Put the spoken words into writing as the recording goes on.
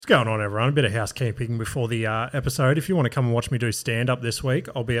going on, everyone? A bit of housekeeping before the episode. If you want to come and watch me do stand-up this week,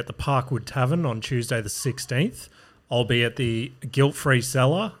 I'll be at the Parkwood Tavern on Tuesday the 16th. I'll be at the Guilt-Free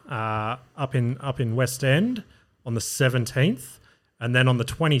Cellar up in West End on the 17th. And then on the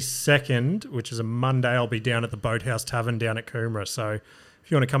 22nd, which is a Monday, I'll be down at the Boathouse Tavern down at Coomera. So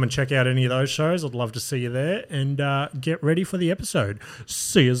if you want to come and check out any of those shows, I'd love to see you there. And get ready for the episode.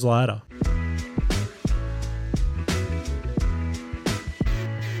 See you later.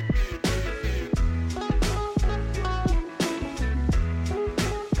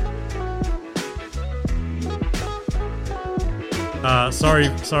 Sorry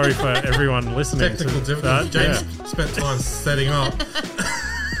for everyone listening. Technical difficulties. James spent time setting up.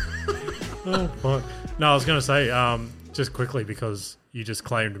 Oh, fine. No, I was going to say, just quickly, because you just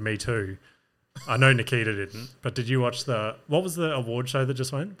claimed Me Too. I know Nikita didn't, but did you watch what was the award show that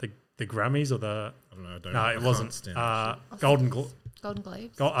just went? The Grammys or the... I don't know. No, it wasn't. Golden Globes.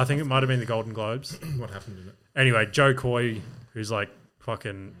 I think it might have been the Golden Globes. What happened in it? Anyway, Joe Coy, who's like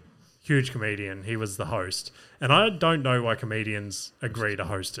fucking... huge comedian. He was the host. And I don't know why comedians agree to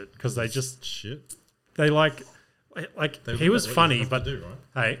host it because they just... Shit. They he was funny, but... They do, right?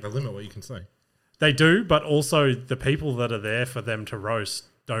 Hey. They limit what you can say. They do, but also the people that are there for them to roast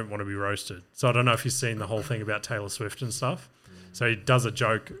don't want to be roasted. So I don't know if you've seen the whole thing about Taylor Swift and stuff. So he does a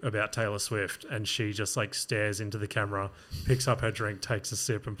joke about Taylor Swift and she just like stares into the camera, picks up her drink, takes a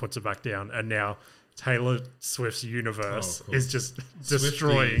sip and puts it back down. And now... Taylor Swift's universe is just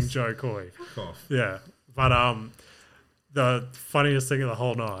destroying Joe Coy. Fuck off. Yeah. But the funniest thing of the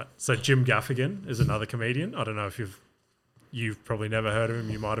whole night, so Jim Gaffigan is another comedian. I don't know if you've probably never heard of him.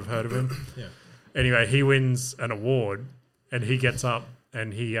 You might have heard of him. Yeah. Anyway, he wins an award and he gets up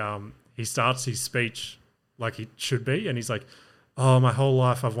and he starts his speech like he should be. And he's like, oh, my whole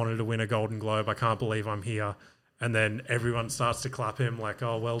life I've wanted to win a Golden Globe. I can't believe I'm here. And then everyone starts to clap him like,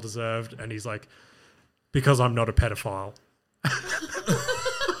 oh, well deserved. And he's like, because I'm not a pedophile. Because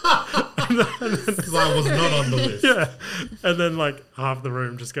I was not on the list. Yeah. And then like half the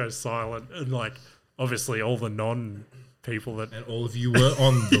room just goes silent. And like obviously all the non-people that... And all of you were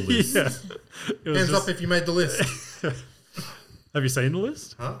on the list. Yeah. Hands up if you made the list. Have you seen the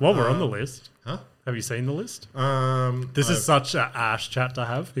list? Huh? Well, we're on the list. Huh? Have you seen the list? This is such a Ash chat to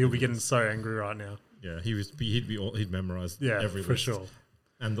have. He'll be getting so angry right now. Yeah, he'd memorize every for list. Sure.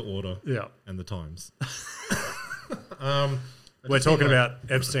 And the order. Yeah. And the times. We're talking about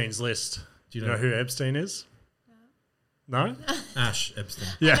Epstein's list. Do you know who Epstein is? No? Ash Epstein.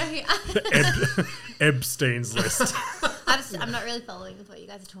 Yeah. Epstein's list. I'm not really following with what you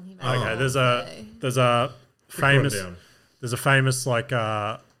guys are talking about. Okay, there's a famous like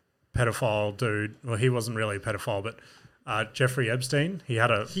pedophile dude. Well, he wasn't really a pedophile, but Jeffrey Epstein. He had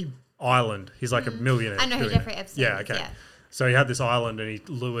island. He's like a millionaire. I know who Jeffrey Epstein is. Yeah, okay. Yeah. So he had this island and he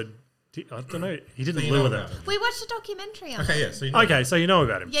lured... I don't know. He didn't lure them. We watched a documentary on him. Okay, yeah. So you know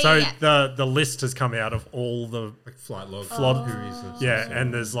about him. Yeah, the list has come out of all the... Like flight logs. Yeah,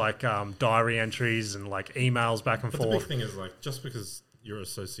 and there's like diary entries and like emails back and forth. The big thing is like just because you're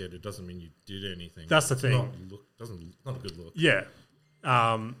associated doesn't mean you did anything. That's the thing. Not a good look. Yeah.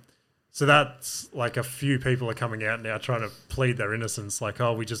 So that's like a few people are coming out now trying to plead their innocence. Like,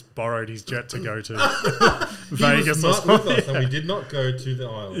 oh, we just borrowed his jet to go to Vegas. He was not with us, and we did not go to the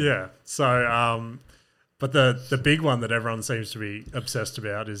island. Yeah. So, but the big one that everyone seems to be obsessed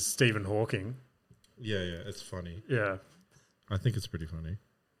about is Stephen Hawking. Yeah, it's funny. Yeah, I think it's pretty funny.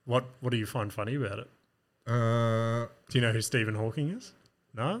 What do you find funny about it? Do you know who Stephen Hawking is?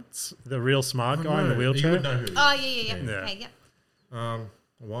 No, it's the real smart guy in the wheelchair. You would know who he is. Oh yeah. Okay, yeah.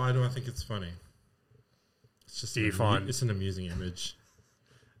 Why do I think it's funny? It's just it's an amusing image.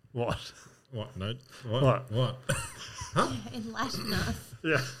 What? What? No. What? Huh? Enlighten us.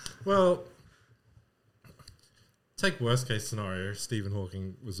 Yeah. Well, take worst case scenario. Stephen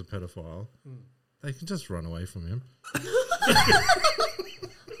Hawking was a pedophile. They can just run away from him.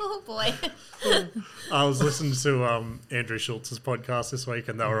 Oh boy. I was listening to Andrew Schultz's podcast this week,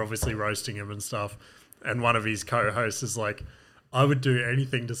 and they were obviously roasting him and stuff. And one of his co-hosts is like, I would do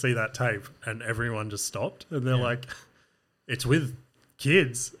anything to see that tape. And everyone just stopped. And they're like, it's with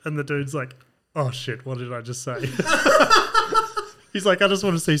kids. And the dude's like, oh shit, what did I just say? He's like, I just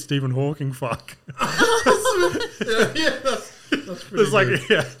want to see Stephen Hawking fuck. That's pretty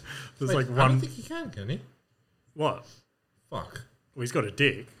good. There's like one. I don't think he can he? What? Fuck. Well, he's got a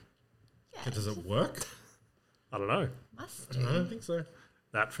dick. Yeah. Does it work? I don't know. Must do. I don't think so.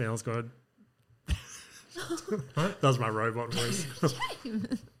 That feels good. That was my robot voice. Is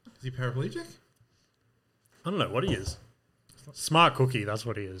he paraplegic? I don't know what he is. Smart cookie, that's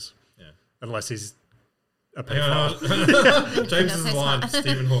what he is. Yeah. Unless he's a Hang on, pedophile. James is No, blind. it's not.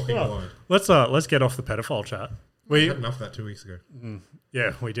 Stephen Hawking Oh. blind. Let's get off the pedophile chat. We had enough of that 2 weeks ago.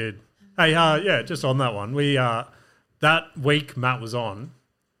 Yeah, we did. Hey, yeah, just on that one. We that week Matt was on,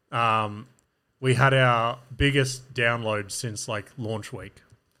 we had our biggest download since like launch week.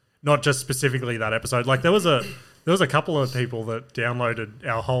 Not just specifically that episode. Like there was a couple of people that downloaded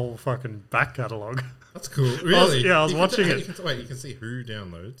our whole fucking back catalogue. That's cool. Really? I was watching it. You can see who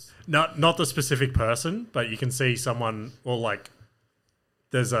downloads. Not the specific person, but you can see someone. Well, like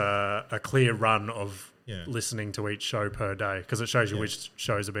there's a clear run of listening to each show per day because it shows you which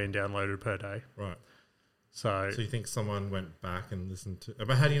shows are being downloaded per day. Right. So you think someone went back and listened to...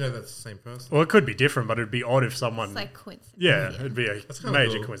 But how do you know that's the same person? Well, it could be different, but it'd be odd if someone... It's like coincidence. Yeah, it'd be a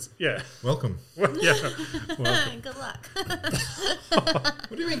major coincidence. Yeah. Welcome. Yeah. Welcome. Good luck.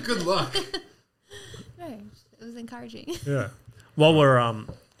 What do you mean, good luck? No, it was encouraging. Yeah. While we're on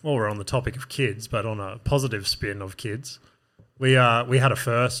the topic of kids, but on a positive spin of kids, we had a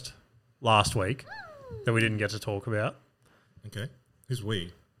first last week that we didn't get to talk about. Okay. Who's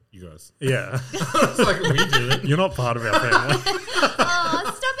we? You guys. Yeah. It's like we did it. You're not part of our family. Oh,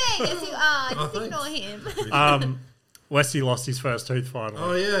 stop it. Yes, you are. Just ignore him. Wesley lost his first tooth finally.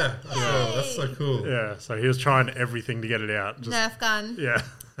 Oh, yeah. Oh, that's so cool. Yeah, so he was trying everything to get it out. Just, Nerf gun. yeah.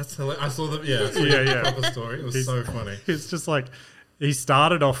 That's hilarious. I saw the proper story. It was so funny. It's just like he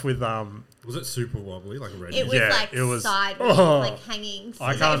started off with Was it super wobbly, like red? It was Yeah, like it was- sideways, oh. like hanging. So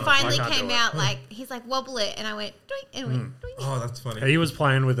I it can't finally do came it. out like, he's like, wobble it. And I went, doink, and it went, doink. Oh, that's funny. he was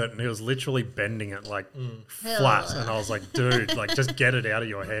playing with it and he was literally bending it like flat. And I was like, dude, like just get it out of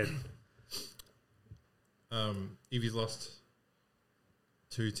your head. Evie's lost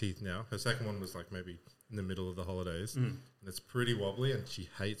 2 teeth now. Her second one was like maybe in the middle of the holidays. And it's pretty wobbly and she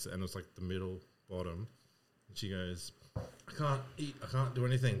hates it. And it's like the middle bottom. And she goes, I can't eat. I can't do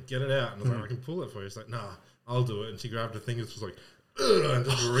anything. Get it out. And I was like, I can pull it for you. She's like, nah, I'll do it. And she grabbed the thing and was just like, ugh, and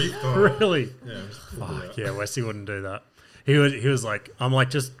just reefed on it. Really? Yeah, just pulled it out. Yeah, Wesley wouldn't do that. He was like, I'm like,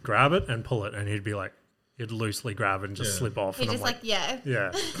 just grab it and pull it. And he'd be like, he'd loosely grab it and just slip off. He and just I'm like, yeah.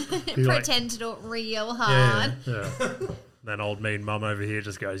 yeah. He's like, Pretend to do it real hard. Yeah. yeah. Then old mean mum over here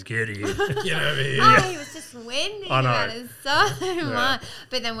just goes, get here. Get over here. Oh, he was just winning I know. about it so much.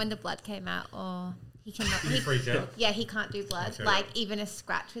 But then when the blood came out, he cannot. Did you freak out? Yeah, he can't do blood. Okay. Like even a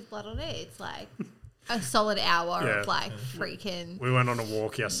scratch with blood on it, it's like a solid hour Yeah. of like freaking. We went on a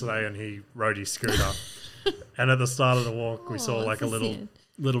walk yesterday and he rode his scooter. And at the start of the walk, we saw like a so little sad.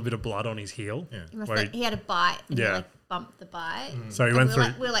 little bit of blood on his heel. Yeah. He, must Where he had a bite and he Yeah. like bumped the bite. So he And went we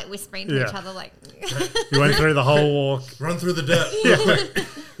through. were like whispering to Yeah. each other like He went through the whole walk. Run through the dirt.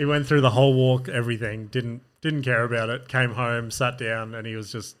 He went through the whole walk. Everything didn't care about it. Came home, sat down, and he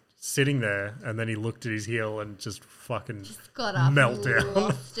was just sitting there. And then he looked at his heel and just fucking got up, meltdown.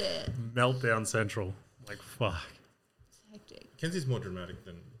 lost it. Meltdown central. Like fuck. Hectic. Kenzie's more dramatic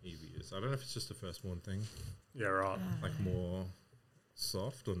than Evie is. I don't know if it's just a firstborn thing. Yeah, right. Like more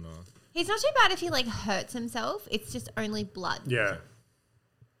soft or not. He's not too bad if he like hurts himself. It's just only blood. Yeah.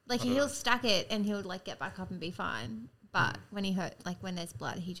 Like he'll stack it and he'll like get back up and be fine. But when he hurt, like when there's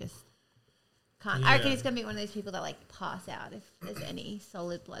blood, he just can't. I reckon Yeah. he's gonna be one of those people that like pass out if there's any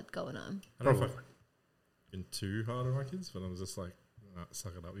solid blood going on. I don't know if I've been too hard on my kids, but I'm just like, nah,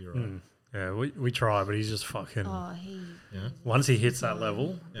 suck it up, you're right. Yeah, we try, but he's just fucking. Oh, he Yeah. Once he hits that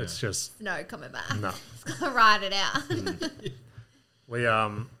level, it's just no coming back. no. He's gonna ride it out.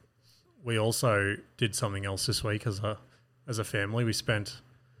 We also did something else this week as a family. We spent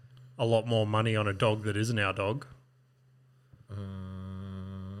a lot more money on a dog that isn't our dog.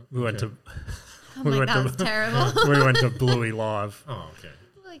 We went to I'm We like, went that to- was terrible. we went to Bluey Live. Oh, okay.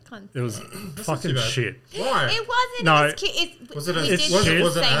 Like, can't- It was not fucking too bad. shit. Why? It wasn't. No. It was cute. Was it, we as, did was, the it,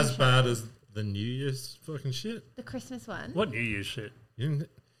 was it same as show. bad as the New Year's fucking shit? The Christmas one? What New Year's shit? You didn't,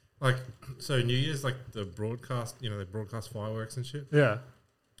 like, so New Year's, like the broadcast, you know, they broadcast fireworks and shit. Yeah.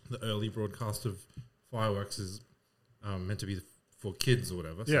 The early broadcast of fireworks is meant to be for kids or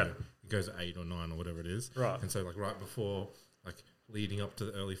whatever. So Yeah. it goes at 8 or 9 or whatever it is. Right. And so, like, right before, like, leading up to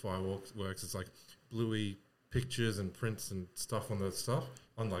the early fireworks, it's like Bluey pictures and prints and stuff on the stuff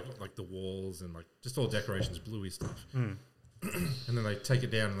on like the walls and like just all decorations, Bluey stuff. And then they take it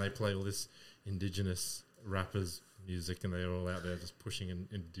down and they play all this indigenous rappers music, and they're all out there just pushing an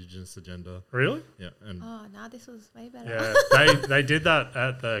indigenous agenda. Really? Yeah, and Oh, no, this was way better. Yeah. they did that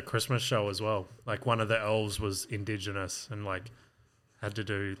at the Christmas show as well. Like one of the elves was indigenous and like had to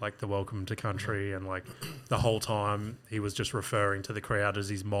do like the welcome to country, and like the whole time he was just referring to the crowd as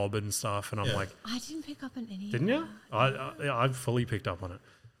his mob and stuff. And I'm Yeah. like, I didn't pick up on any. of didn't you? that. I fully picked up on it.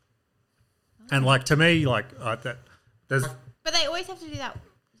 And like to me, like there's But they always have to do that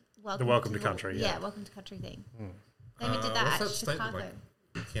Welcome to Country, yeah. Welcome to Country thing. They even did that at Chicago.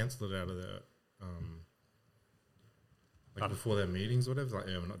 Like, cancelled it out of their before their meetings or whatever. Like,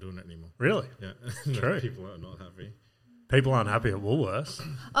 yeah, we're not doing it anymore. Really? Yeah. True. People are not happy. People aren't happy at Woolworths.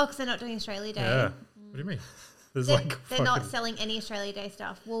 Oh, because they're not doing Australia Day. Yeah. What do you mean? They're not selling any Australia Day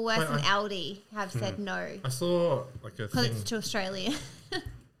stuff. Woolworths and Aldi have said no. I saw like a Because thing. it's to Australia.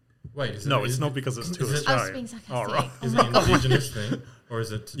 Wait, it's not because it's too I was Australian. being sarcastic. Oh, right. Is it an Indigenous thing? Or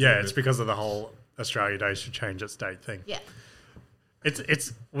is it... It's because of the whole Australia Day should change its date thing. Yeah.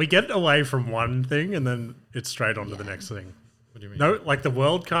 It's we get away from one thing and then it's straight on to the next thing. What do you mean? No, like the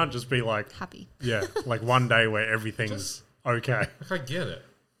world can't just be like... Happy. Yeah, like one day where everything's okay. Like, I get it.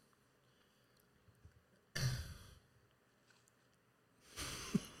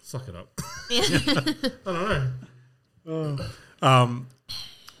 Suck it up. I don't know.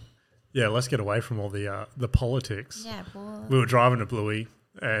 Yeah, let's get away from all the politics. Yeah, boy. We were driving to Bluey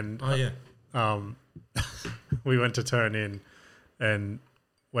and Oh, yeah. we went to turn in and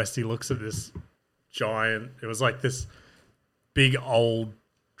Westy looks at this giant, it was like this big old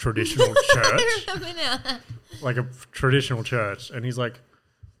traditional church. I remember now. Like a traditional church. And he's like,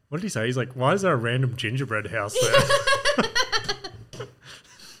 what did he say? He's like, why is there a random gingerbread house there?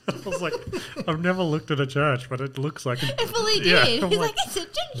 I was like, I've never looked at a church, but it looks like It fully did. Yeah, He's I'm like, it's a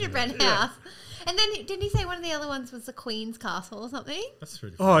gingerbread house. And then didn't he say one of the other ones was the Queen's Castle or something? That's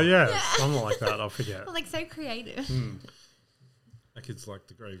really oh, funny. yeah, something like that. I forget. Well, like so creative. That kid's like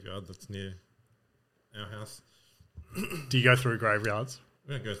the graveyard that's near our house. Do you go through graveyards?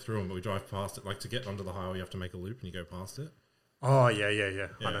 We don't go through them, but we drive past it. Like, to get onto the highway, you have to make a loop and you go past it. Oh, yeah.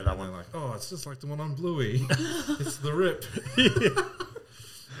 I know that and one. they're like, oh, it's just like the one on Bluey. It's the rip.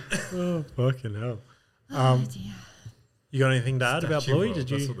 Oh, fucking hell. Oh, dear. You got anything to add about Statue Bluey? World, Did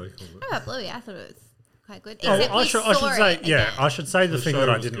that's you? what they call it. How about Bluey? I thought it was quite good. Oh, Except I we should saw say, it yeah, again. I should say the The thing show that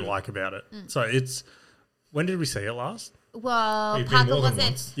I was didn't good. like about it. So it's, when did we see it last? Well, You've been Parker more than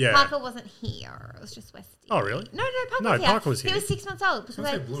wasn't. once. Yeah. Parker wasn't here. It was just Westy. Oh, really? No, Parker No, was here. Parker was He here. was 6 months old because I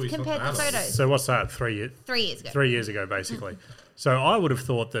I say Bluey's not compared the adult. photos. So what's that? 3 years? 3 years ago. 3 years ago, basically. So I would have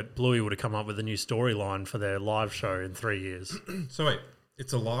thought that Bluey would have come up with a new storyline for their live show in 3 years. So wait,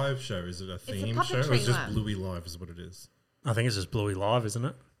 it's a live show. Is it a theme show? Or is puppetry it just one. Bluey Live is what it is? I think it's just Bluey Live, isn't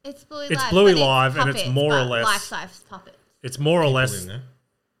it? It's Bluey It's Live. Bluey but Live and it's puppets, more or but less- life-size puppets. It's more or People less, in there?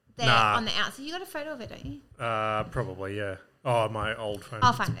 They're Nah. on the outside. You got a photo of it, don't you? probably, yeah. Oh, my old phone.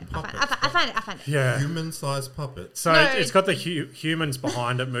 I'll find it. I find it. Yeah. Human-sized puppets. So No. it's got the humans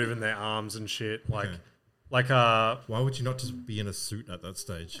behind it moving their arms and shit. Okay. Like Why would you not just be in a suit at that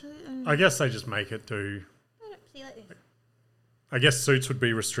stage? I guess they just make it do. See, like this. I guess suits would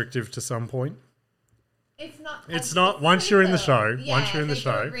be restrictive to some point. It's not. It's not- once you're in the show, Yeah, once you're in the they do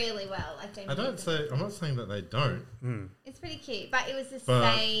show. it really well. Like Jamie Missen. I'm not saying that they don't. It's pretty cute, but it was the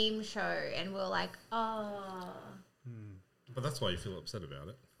But- same show, and we're like, oh. But that's why you feel upset about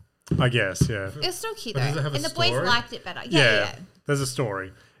it. I guess, yeah. It was still cute But though, does it have a and the boys story? liked it better. Yeah, Yeah. there's a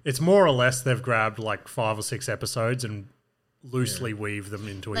story. It's more or less they've grabbed like 5 or 6 episodes and loosely weave them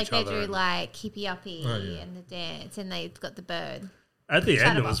into Like each they other. do like Keepy Uppy Oh, yeah. and the dance, and they've got the bird. At the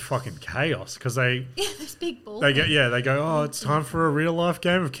end, it was Chatterbox. fucking chaos because they Yeah, those big balls. they go, oh, it's time for a real life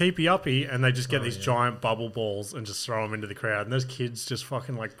game of Keepy Uppy, and they just get these yeah. giant bubble balls and just throw them into the crowd, and those kids just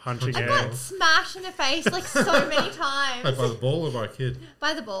fucking like punching I air. got smashed in the face like so many Wait, times by the ball or by a kid?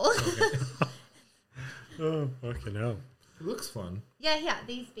 by the ball. Oh, fucking hell. It looks fun. yeah,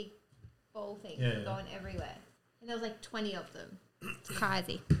 these big ball things Yeah, were yeah. going everywhere, and there was like 20 of them. It's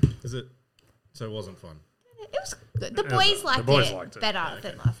crazy. Is it? So it wasn't fun. It was good. The Yeah, boys the liked boys it liked it. better Yeah, okay.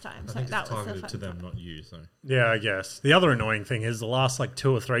 than last time. I So think that it's was the targeted fun to them, part. not you. So Yeah, I guess. The other annoying thing is the last like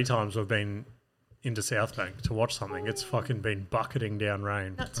 2 or 3 times we've been into South Bank to watch something, it's fucking been bucketing down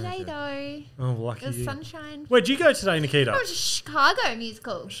rain. Not today though. Oh, lucky It was you. sunshine. Where'd you go today, I Nikita? went to Chicago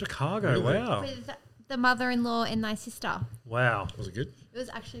musical Chicago, Really? wow. with the mother-in-law and my sister. Wow. was it good? It was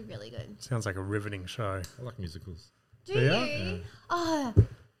actually really good. Sounds like a riveting show. I like musicals. Do Yeah? you? Yeah. Oh,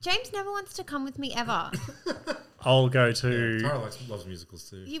 James never wants to come with me ever. I'll go to Tara loves musicals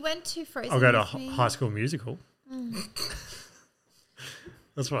too. You went to Frozen. I'll go to with me. High School Musical.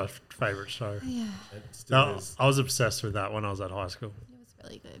 That's my favourite show. Yeah, It still No, is. I was obsessed with that when I was at high school. it was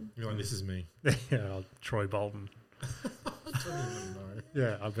really good. You're like, this is me. Yeah, Troy Bolton. I don't even know.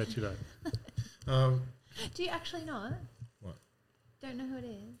 Yeah, I bet you don't. Do you actually not? What? Don't know who it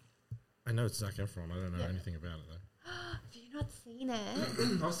is. I know it's Zac Efron. I don't know Yeah. anything about it though. Have you not seen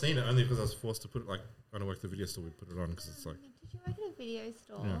it? I've seen it only because I was forced to put it like when I worked at the video store. We put it on because it's like Did you work at a video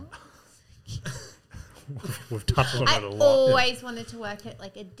store? Yeah. We've touched on I it a lot. always wanted to work at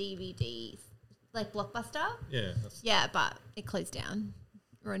like a DVD, like Blockbuster. yeah. That's, Yeah, but it closed down.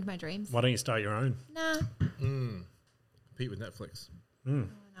 ruined my dreams. Why don't you start your own? Nah. Compete with Netflix. Oh, no,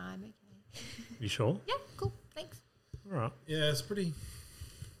 I'm okay. You sure? Yeah, cool. Thanks. All right. Yeah, it's pretty.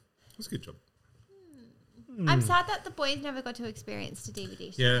 It's a good job. I'm sad that the boys never got to experience the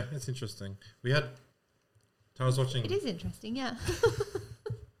DVD show. Yeah, it's interesting. I was watching. It is interesting, yeah.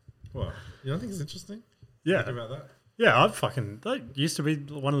 What? You don't think it's interesting? Yeah. Think about that. Yeah, that used to be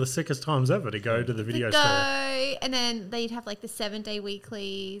one of the sickest times ever to go to the video store. And then they'd have like the 7-day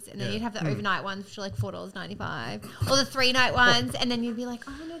weeklies, and then you'd have the overnight ones, which are like $4.95, or the 3-night ones, and then you'd be like,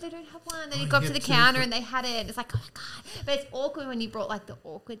 oh no, they don't have one. Then you'd go up to the counter and they had it. It's like, oh my god! But it's awkward when you brought like the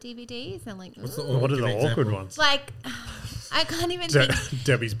awkward DVDs and like. What are the awkward ones? Like, I can't even think.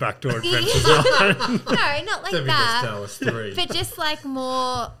 Debbie's Backdoor Adventures. No, not like Debbie that. Dallas 3. But just like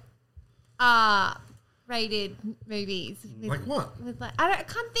more rated movies. Like what? With like, I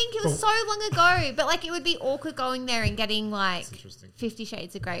can't think. It was so long ago. But like it would be awkward going there and getting like 50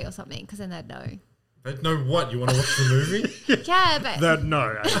 Shades of Grey or something, because then they'd know. They'd know what? You want to watch the movie? Yeah, but... They'd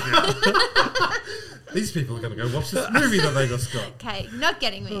know. These people are going to go watch this movie that they just got. Okay, not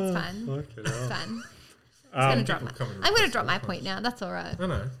getting me. It's fine. It's fine. I'm going to drop my point now. That's all right. No.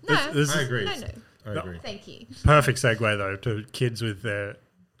 No. I agree. No. I agree. Thank you. Perfect segue, though, to kids with their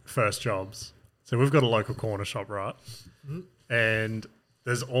first jobs. So we've got a local corner shop, right? Mm-hmm. And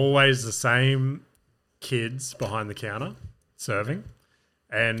there's always the same kids behind the counter serving.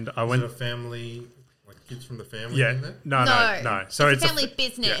 And I went... Is it a family, like kids from the family in there? No. So it's a family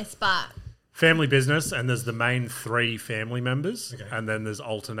business, but... Family business, and there's the main 3 family members, okay. and then there's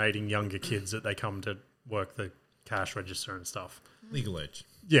alternating younger kids that they come to work the cash register and stuff. Legal age.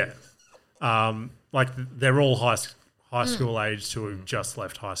 Yeah. Like they're all high school aged who have just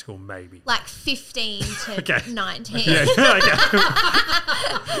left high school, maybe. Like 15 to 19. Yeah, okay.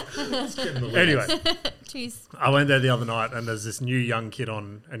 Anyway, I went there the other night and there's this new young kid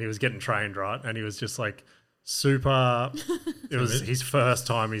on and he was getting trained, right? And he was just like super... It was his first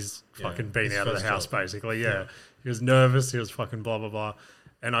time he's fucking been out of the house, basically. Yeah. He was nervous. He was fucking blah, blah, blah.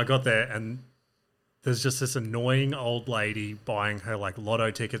 And I got there and there's just this annoying old lady buying her like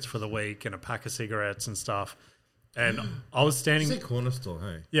lotto tickets for the week and a pack of cigarettes and stuff. And I was standing... You say corner store,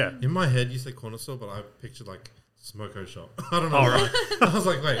 hey? Yeah. In my head, you say corner store, but I pictured like smoko shop. I don't know. Oh, right. I was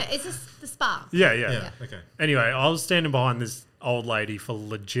like, wait. Is this the spa? Yeah. Okay. Anyway, I was standing behind this old lady for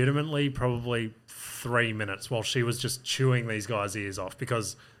legitimately probably 3 minutes while she was just chewing these guys' ears off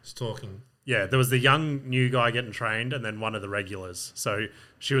because... Just talking. Yeah, there was the young new guy getting trained and then one of the regulars. So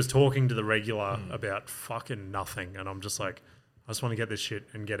she was talking to the regular about fucking nothing. And I'm just like, I just want to get this shit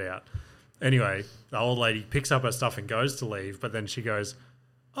and get out. Anyway, the old lady picks up her stuff and goes to leave, but then she goes,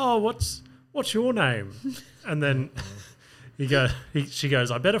 "Oh, what's your name?" And then she goes,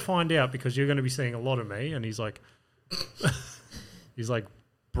 "I better find out because you're going to be seeing a lot of me." And he's like,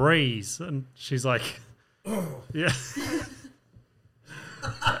 "Breeze," and she's like, "Yeah,"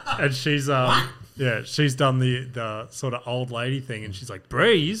 and she's she's done the sort of old lady thing, and she's like,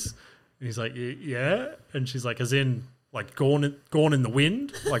 "Breeze," and he's like, "Yeah," and she's like, "As in." Like gone in the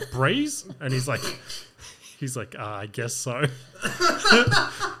wind, like breeze, and he's like, I guess so.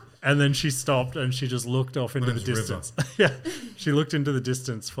 And then she stopped and she just looked off into the distance. Yeah, she looked into the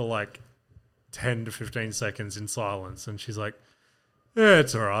distance for like 10 to 15 seconds in silence, and she's like, "Yeah,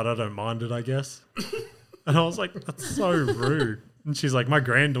 it's all right. I don't mind it, I guess." And I was like, "That's so rude." And she's like, "My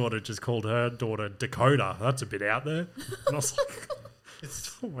granddaughter just called her daughter Dakota. That's a bit out there." And I was like,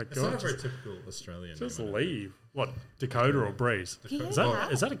 "Oh my god!" It's not a very typical Australian. Just leave. What, Dakota or Breeze? Is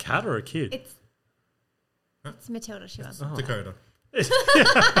that a cat or a kid? It's Matilda. She was Dakota. It's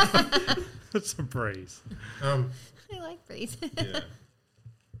a Breeze. I like Breeze. Yeah.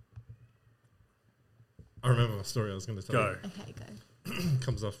 I remember my story I was going to tell you. Okay, go.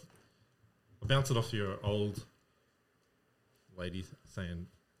 Comes off. I'll bounce it off your old lady saying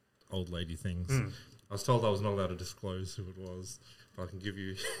old lady things. I was told I was not allowed to disclose who it was, but I can give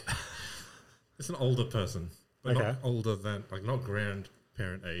you... It's an older person, but not older than, like not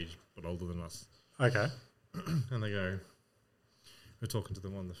grandparent age, but older than us. Okay. And they go, we're talking to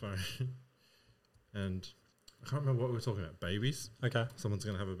them on the phone, and I can't remember what we were talking about. Babies. Okay. Someone's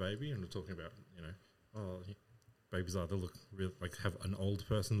going to have a baby, and we're talking about, babies either look real, like have an old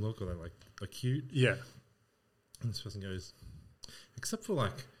person look, or they're like are cute. Yeah. And this person goes, except for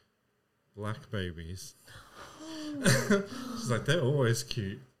like black babies. She's like, they're always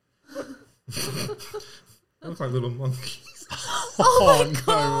cute. They look like little monkeys. Oh my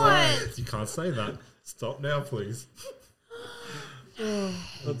god! You can't say that. Stop now, please.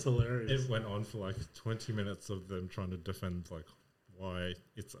 That's hilarious. It went on for like 20 minutes of them trying to defend like why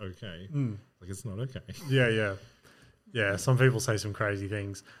it's okay. Like it's not okay. Yeah. Yeah, some people say some crazy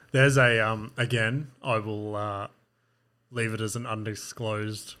things. There's a again, I will leave it as an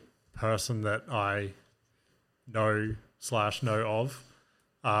undisclosed person that I know/know of.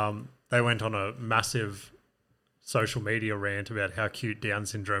 They went on a massive social media rant about how cute Down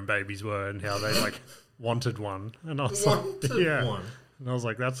syndrome babies were and how they like wanted one. And I was like, yeah. One. And I was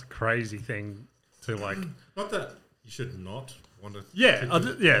like, that's a crazy thing to like. Not that you should not want to.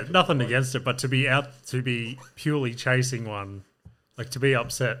 Yeah, nothing against it, but to be purely chasing one, like to be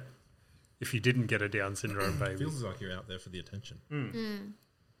upset if you didn't get a Down syndrome baby. Feels like you're out there for the attention.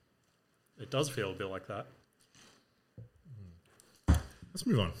 It does feel a bit like that. Let's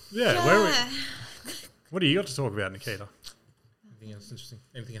move on. Yeah, where we? What do you got to talk about, Nikita? Anything else interesting?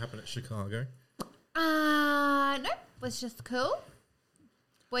 Anything happen at Chicago? Nope. Was just cool.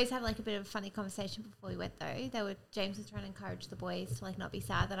 Boys had like a bit of a funny conversation before we went though. James was trying to encourage the boys to like not be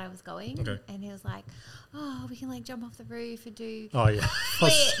sad that I was going. Okay. And he was like, "Oh, we can like jump off the roof and do Oh yeah,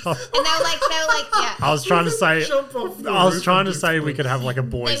 flips." And they were like, yeah. I was trying to say. Jump off the I was roof trying and to do say we flips. could have like a They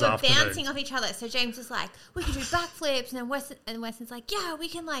boys' were afternoon. bouncing off each other. So James was like, "We can do backflips," and then Weston's like, "Yeah, we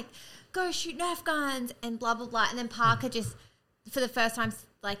can like go shoot Nerf guns and blah blah blah." And then Parker just, for the first time,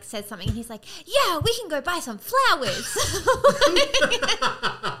 like said something, and he's like, "Yeah, we can go buy some flowers."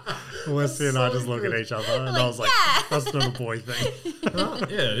 Wesley and I just look at each other, and I like, was like, yeah. "That's not a boy thing." Oh, yeah,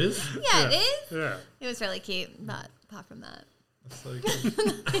 it is. Yeah, it is. Yeah. It was really cute, but apart from that. That's so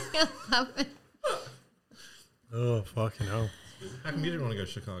good. Oh fucking hell! How come you didn't want to go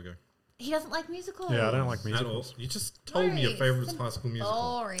to Chicago He doesn't like musicals. Yeah, I don't like at all? musicals. You just told me your No, favorite it's was High School Musical.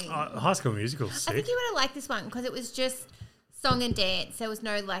 Boring. High School Musical's I sick. think you would have liked this one because it was just song and dance. There was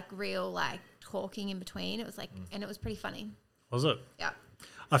no like real like talking in between. It was like, and it was pretty funny. Was it? Yeah.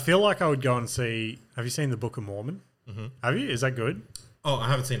 I feel like I would go and see. Have you seen the Book of Mormon? Mm-hmm. Have you? Is that good? Oh, I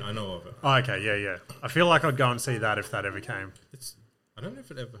haven't seen it. I know of it. Oh, okay, yeah. I feel like I'd go and see that if that ever came. I don't know if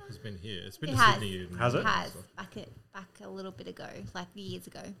it ever has been here. It's been It in has. Sydney. and Has it? It has stuff. back a little bit ago, like years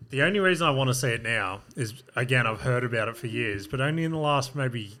ago. The only reason I want to see it now is, again, I've heard about it for years, but only in the last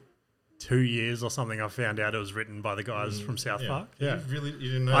maybe 2 years or something I found out it was written by the guys from South Park. Yeah. You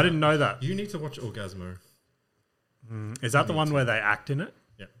didn't know I didn't know that. You need to watch Orgasmo. Is that the one where they act in it?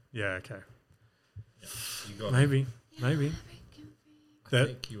 Yeah. Yeah, okay. Yeah. You got it. Maybe. I That-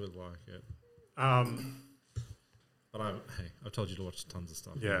 think you would like it. But I've told you to watch tons of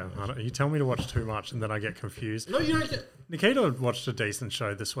stuff. Yeah, you tell me to watch too much and then I get confused. No, you don't get... Nikita watched a decent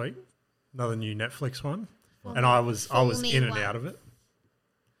show this week, another new Netflix one, and I was Me in and Once. out of it.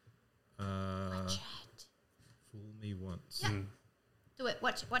 Fool Me Once. Yeah. Do it.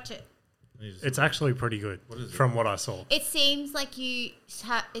 Watch it. It's actually pretty good What is it? from what I saw. It seems like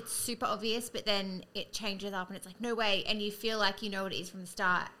it's super obvious, but then it changes up and it's like, no way. And you feel like you know what it is from the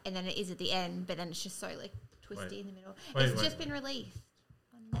start and then it is at the end, but then it's just so like twisty in the middle. It's just been released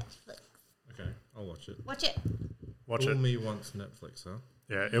on Netflix. Okay, I'll watch it. Watch it. Watch Fool it. Me Once Netflix, huh?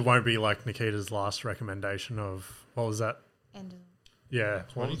 Yeah, it won't be like Nikita's last recommendation of, what was that? End of. Yeah.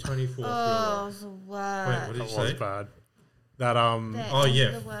 2024. Oh, it's the Wait, worst. what did you That was say? bad. That, Oh,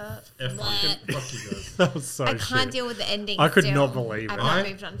 yeah. Fuck Fuck you guys. that was so I shit. can't deal with the ending. I could still. not believe I've it. not I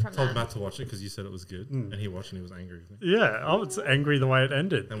moved on from told that. Matt to watch it because you said it was good, and he watched and he was angry with me. Yeah, I was angry the way it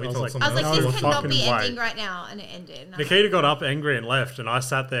ended. And we I was told like, someone I was like, No, this cannot fucking be wait. ending right now, and it ended. And I was Nikita got up angry and left, and I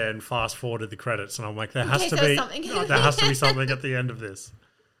sat there and fast forwarded the credits, and I'm like, there has case to there was be something. there has to be something at the end of this.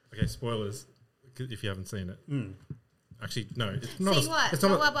 Okay, spoilers if you haven't seen it. Actually, no, it's like, not. see what? It's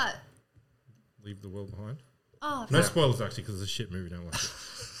not. What? Leave the world behind. Oh, No spoilers actually, because it's a shit movie. Don't watch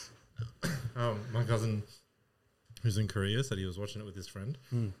it. My cousin, who's in Korea, said he was watching it with his friend,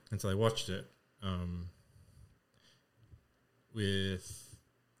 and so they watched it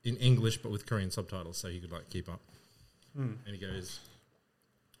in English but with Korean subtitles, so he could like keep up. And he goes,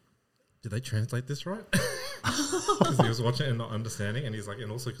 "Did they translate this right?" Because he was watching it and not understanding, and he's like, and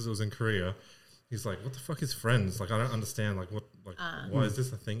also because it was in Korea, he's like, "What the fuck is Friends? Like, I don't understand. Like, what? Like, why is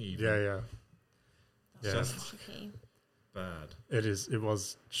this a thing?" Even? Yeah. Just tricky. bad. It is. It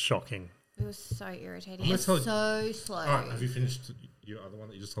was shocking. It was so irritating. I'm gonna It's tell you- so slow. All right, have you finished your other one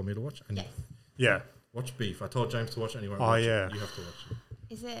that you just told me to watch? And Yes. Yeah. watch Beef. I told James to watch it and he won't Oh, watch yeah. it. You have to watch it.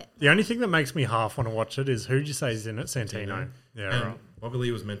 Is it? The only thing that makes me half want to watch it is who'd you say is in it? Santino. Santino. Yeah, And right. Bobby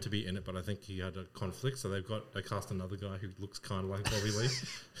Lee was meant to be in it, but I think he had a conflict, so they cast another guy who looks kind of like Bobby Lee.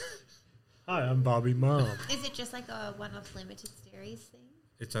 Hi, I'm Bobby Mom. Is it just like a one-off limited series thing?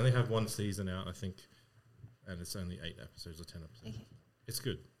 It's only had one season out, I think, and it's only 8 episodes or 10 episodes. Okay. It's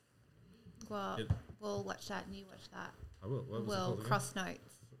good. Well, It- we'll watch that and you watch that. I will. What was it We'll called again? cross notes.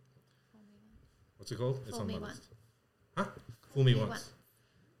 What's it called? It's Fool on Me my Once. list. Huh? Fool Me Me Once. Once.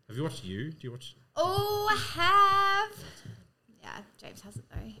 Have you watched You? Do you watch? Oh, I have. Yeah, James hasn't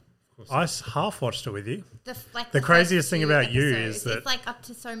though. I half watched it with you. The craziest first thing few about You episodes, is that... it's like up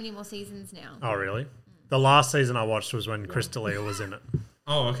to so many more seasons now. Oh, really? The last season I watched was when Chris D'Elia was in it.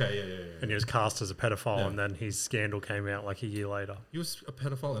 Oh, okay, yeah. And he was cast as a pedophile, Yeah. and then his scandal came out like a year later. He was a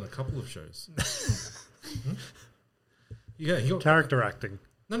pedophile in a couple of shows. Yeah, he got Character acting.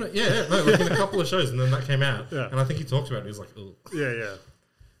 no, like in a couple of shows, and then that came out, Yeah. and I think he talked about it. He was like, "Ugh." Yeah.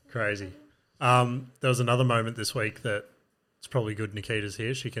 Crazy. There was another moment this week that it's probably good Nikita's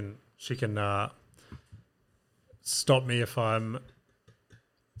here. She can stop me if I'm...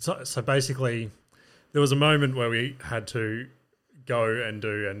 So basically, there was a moment where we had to go and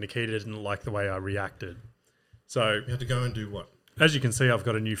Nikita didn't like the way I reacted. So You had to go and do what? as you can see, I've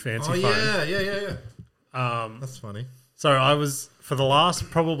got a new fancy phone. Yeah. That's funny. So I was, for the last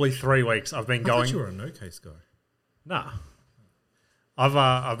probably 3 weeks, I've been I going... thought you were a no-case guy. Nah.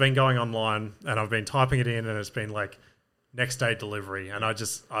 I've been going online and I've been typing it in and it's been like next day delivery, and I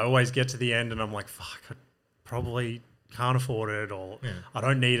always get to the end and I'm like, fuck, I probably can't afford it, or I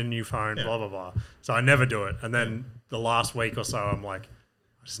don't need a new phone, blah, blah, blah. So I never do it. And then the last week or so, I'm like,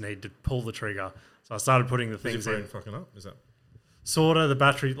 I just need to pull the trigger. So I started putting the things Is your phone in. fucking up? Is that? Sort of. The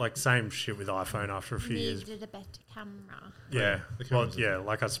battery, like same shit with iPhone after a few years. Needed a better camera. Yeah. The Well, camera's yeah,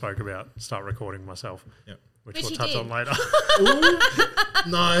 like I spoke about, start recording myself, Yeah. which Which we'll you touch did. on later.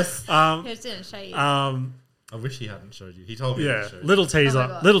 Nice. I just didn't show you. I wish he hadn't showed you. He told me. Yeah, to show you. little teaser,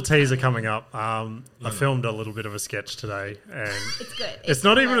 God. little teaser coming up. I filmed a little bit of a sketch today, and it's good. it's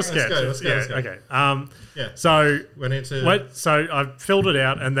not even a hilarious. sketch. Let's go, let's go. Okay. Yeah. So Went into. so I filled it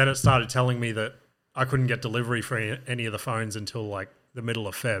out, and then it started telling me that I couldn't get delivery for any of the phones until like the middle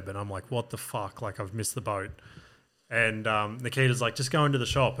of Feb, and I'm like, what the fuck? Like I've missed the boat. And Nikita's like, just go into the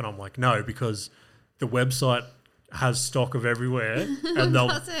shop, and I'm like, no, because the website has stock of everywhere, and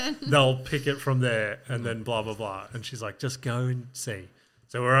they'll pick it from there, and then blah blah blah. And she's like, just go and see.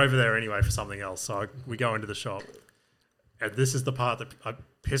 So we're over there anyway for something else. So we go into the shop, and this is the part that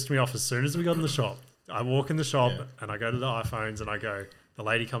pissed me off as soon as we got in the shop. I walk in the shop and I go to the iPhones, and I go. The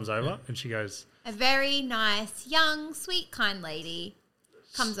lady comes over and she goes. A very nice, young, sweet, kind lady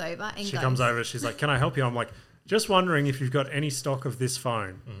comes over and She goes. comes over. She's like, "Can I help you?" I'm like, "Just wondering if you've got any stock of this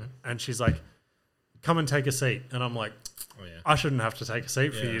phone." And she's like, "Come and take a seat." And I'm like, Oh yeah. I shouldn't have to take a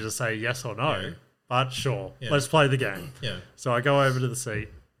seat for Yeah. you to say yes or no, Yeah. but sure, Yeah. let's play the game. Yeah. So I go over to the seat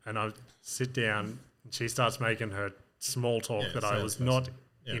and I sit down, and she starts making her small talk Yeah, that I sales was person. not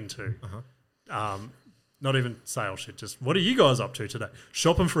Yeah. into. Uh-huh. Not even sales shit. Just what are you guys up to today?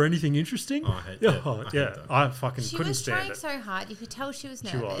 Shopping for anything interesting? Oh, I hate yeah, that. I hate that. I fucking She couldn't was stand trying it. so hard. You could tell she was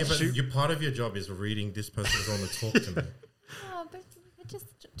nervous. was. Yeah, but She- part of your job is reading this person's on the talk to me. Oh, but you could just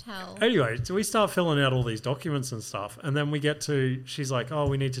tell. Anyway, so we start filling out all these documents and stuff, and then we get to, she's like, oh,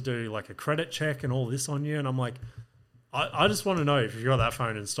 we need to do like a credit check and all this on you. And I'm like, I just want to know if you've got that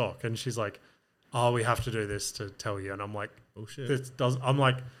phone in stock. And she's like, oh, we have to do this to tell you. And I'm like, Bullshit. I'm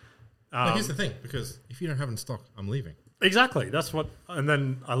like, No, here's the thing, because if you don't have it in stock, I'm leaving. exactly. That's what, and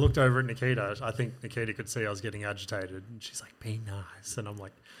then I looked over at Nikita. I think Nikita could see I was getting agitated, and she's like, be nice. And I'm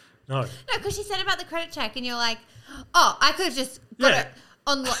like, no. No, because she said about the credit check, and you're like, oh, I could have just got Yeah. it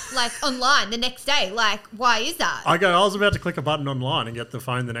online the next day. Like, why is that? I was about to click a button online and get the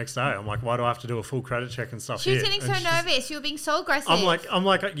phone the next day. I'm like, why do I have to do a full credit check and stuff She was here? getting so And she's- nervous. You were being so aggressive. I'm like,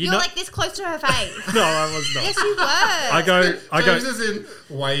 you were like this close to her face. no, I was not. Yes, you were. I go, James is in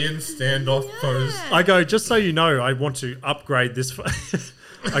weigh-in standoff pose. I go, just so you know, I want to upgrade this phone.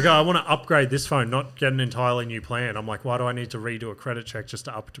 I want to upgrade this phone, not get an entirely new plan. I'm like, why do I need to redo a credit check just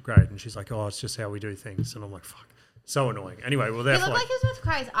to upgrade? And she's like, oh, it's just how we do things. And I'm like, fuck. So annoying. Anyway, we're there You for look like... like he was about to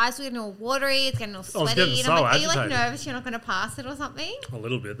cry. His eyes were getting all watery. It's getting all sweaty. getting and so I'm like, are you like agitated. nervous you're not going to pass it or something? A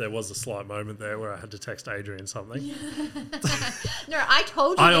little bit. There was a slight moment there where I had to text Adrian something. No, I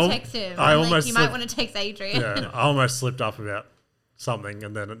told you I to al- text him. I I'm like, almost you might slipped- want to text Adrian. Yeah, I almost slipped up about something,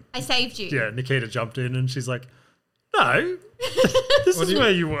 and then I saved you. yeah, Nikita jumped in and she's like, no, this is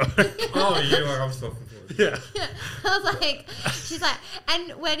where you work. Oh, you are. I'm self-employed. Yeah. I was like, she's like,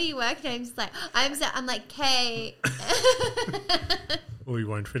 and where do you work? James is like, I'm like, Kay. We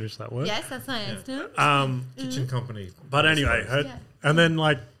won't finish that word. Yes, that's my answer. Kitchen company. But anyway, Yeah. and then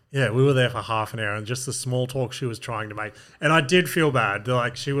like, yeah, we were there for half an hour, and just the small talk she was trying to make, and I did feel bad.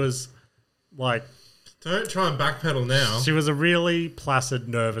 Like she was, like, Don't try and backpedal now. she was a really placid,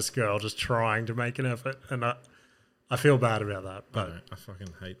 nervous girl just trying to make an effort, and I feel bad about that. But I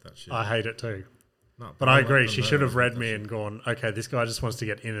fucking hate that shit. I hate it too. No, But I like agree. the She should have nerves read of me that and gone, okay, this guy just wants to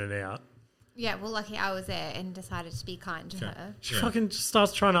get in and out. Yeah, well, lucky I was there and decided to be kind to her. She fucking just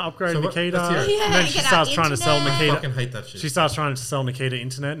starts trying to upgrade So what- Nikita. let's hear it. And then she Get starts our trying to sell internet. I Nikita. fucking hate that shit. She starts trying to sell Nikita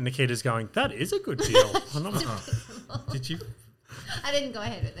internet, and Nikita's going, "That is a good deal." And I'm like, Did you? I didn't go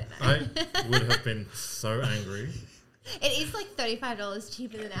ahead with it. No. I would have been so angry. It is like $35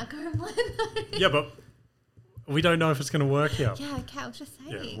 cheaper than our current plan. though. yeah, but we don't know if it's going to work here. Yeah, okay, I was just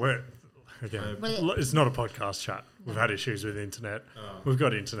saying. Yeah, we're again. Well, It's not a podcast chat. We've had issues with internet. We've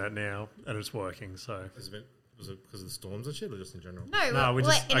got internet now, and it's working. So Was it because of the storms and shit, or just in general? No, we we're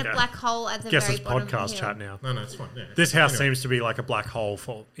just- in okay. a black hole at the guess very it's bottom podcast of the hill. chat now. No, it's fine. Yeah. This house Anyway. seems to be like a black hole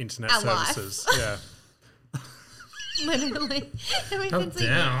for internet Our life. services. Yeah. Literally. And we've Calm been sleeping.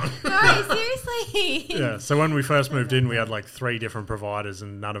 down. No, seriously. Yeah. So when we first moved in, we had like 3 different providers,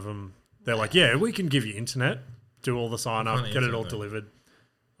 and none of them. They're like, "Yeah, we can give you internet, do all the sign up, Can't get it answer all that. delivered."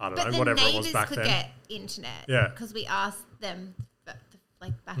 I don't But know, the whatever it was neighbours back could then. get internet. Yeah. Because we asked them,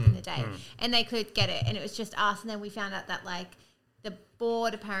 like back in the day, and they could get it, and it was just us. And then we found out that like the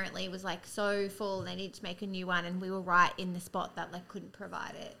board apparently was like so full, they needed to make a new one, and we were right in the spot that like couldn't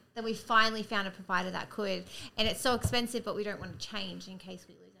provide it. Then we finally found a provider that could, and it's so expensive, but we don't want to change in case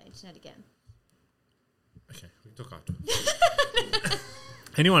we lose our internet again. Okay, we can talk after.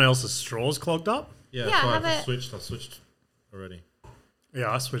 Anyone else's straws clogged up? Yeah, Yeah, fine, have I've it- switched already. Yeah,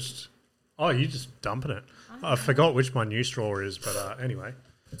 I switched. Oh, you just dumping it. I forgot which my new straw is, but anyway.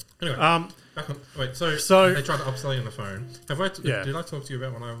 Anyway, Um, back on. Wait, so they tried to upsell you on the phone. Yeah. Did I talk to you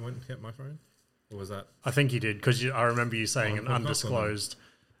about when I went and get my phone, or was that? I think you did because I remember you saying an podcast or not? undisclosed,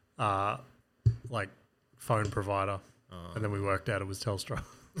 like phone provider, and then we worked out it was Telstra.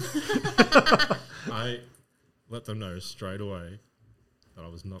 I let them know straight away that I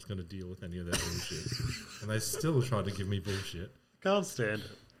was not going to deal with any of their bullshit, and they still tried to give me bullshit. Can't stand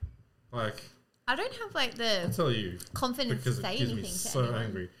it. Like, I don't have like I'll the tell you, confidence to because it say gives anything me to so anyone.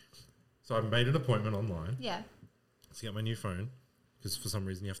 angry. So I made an appointment online Yeah. to get my new phone, because for some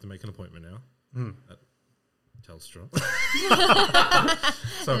reason you have to make an appointment now at Telstra.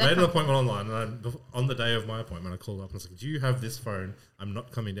 So I made an appointment online, and on the day of my appointment, I called up and I was like, "Do you have this phone? I'm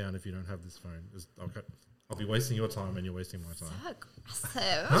not coming down if you don't have this phone. Okay, I'll be wasting your time, and you're wasting my time." So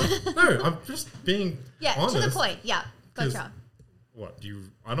aggressive. Huh? No, I'm just being Yeah, honest. to the point. Yeah, 'Cause- gotcha. What do you?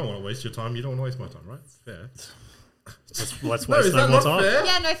 I don't want to waste your time. You don't want to waste my time, right? Fair. Let's No, waste is no that more not time. fair?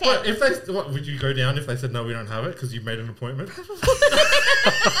 Yeah, no fair. What, if they, what would you go down if they said no, we don't have it because you made an appointment?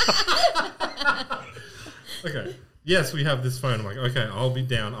 Okay. Yes, we have this phone. I'm like, okay, I'll be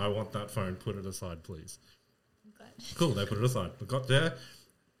down. I want that phone. Put it aside, please. Cool. They put it aside. I got there,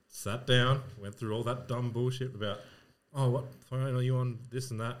 sat down, went through all that dumb bullshit about, oh, what phone are you on? This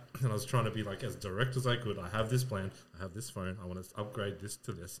and that. And I was trying to be like as direct as I could. I have this plan. I have this phone. I want to upgrade this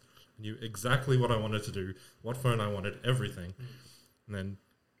to this. I knew exactly what I wanted to do, what phone I wanted, everything. And then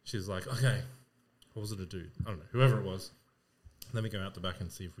she's like, okay, what was it a dude? I don't know, whoever it was. Let me go out the back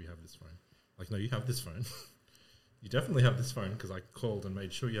and see if we have this phone. Like, no, you have this phone. You definitely have this phone because I called and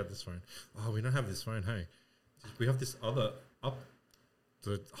made sure you had this phone. Oh, we don't have this phone. Hey, we have this other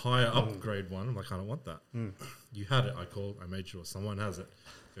the higher upgrade one. I'm like, I don't want that. You had it. I called. I made sure someone has it.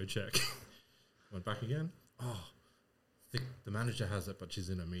 Go check. Went back again. Oh, the manager has it, but she's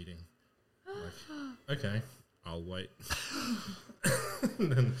in a meeting. Like, okay, I'll wait.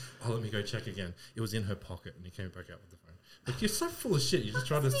 And then, let me go check again. It was in her pocket, and he came back out with the phone. Like, you're so full of shit. You just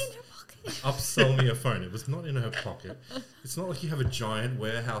tried to upsell me a phone. It was not in her pocket. It's not like you have a giant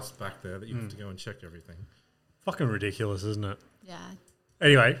warehouse back there that you have to go and check everything. Fucking ridiculous, isn't it? Yeah.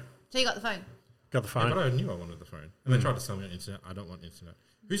 Anyway, So you got the phone. got the phone. Yeah, but I knew I wanted the phone. And they tried to sell me on internet. I don't want internet.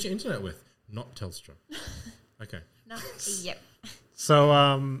 Who's your internet with? Not Telstra. Okay. No. Yep.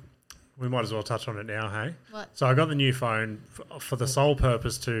 So we might as well touch on it now, hey? What? So I got the new phone for the sole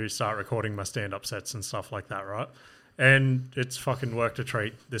purpose to start recording my stand-up sets and stuff like that, right? And it's fucking worked a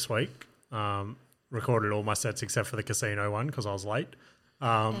treat this week. Recorded all my sets except for the casino one because I was late.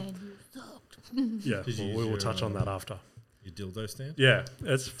 And you sucked. Yeah, Did you use we will your, touch on that after. Your dildo stand? Yeah,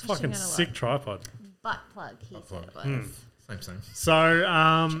 it's fucking gonna sick work. tripod. Butt plug, he said it Hmm. was. Same. So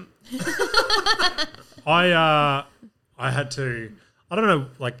I had to, I don't know,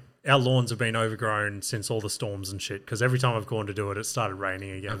 like our lawns have been overgrown since all the storms and shit because every time I've gone to do it, it started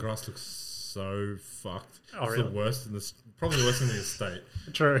raining Our again. grass looks so fucked. Oh, It's really? the worst probably worse in the estate.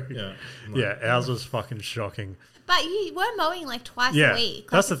 True. Yeah. I'm Yeah, like, ours was fucking shocking. But you were mowing like twice Yeah, a week.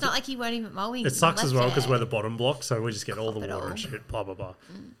 that's Like, it's the not like you weren't even mowing. It sucks as well because we're we're the bottom block, so we just get all the Cop it water all. and shit, blah, blah, blah.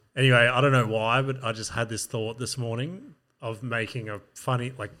 Anyway, I don't know why, but I just had this thought this morning of making a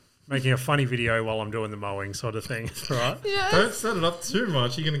funny, like making a funny video while I'm doing the mowing sort of thing, right? Don't set it up too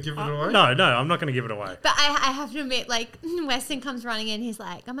much. You're going to give it away? No, I'm not going to give it away. But I have to admit, like, Weston comes running in. He's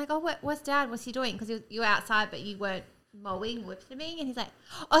like, I'm like, oh, what's Dad? What's he doing? Because you were outside, but you weren't mowing, whipping. And he's like,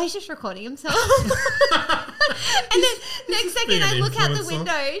 oh, he's just recording himself. And then next second, I look out the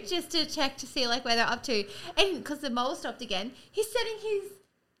window just to check to see, like, where they're up to. And because the mower stopped again, he's setting his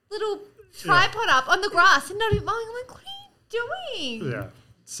little tripod up on the grass and not even mowing. I'm like, what are you doing? Yeah.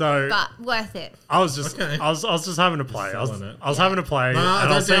 So, but worth it. I was just having to play. I was having to play. Nah,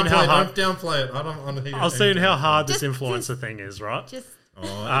 and I was seeing how hard. Don't downplay it. I was seeing how hard this influencer thing is, right?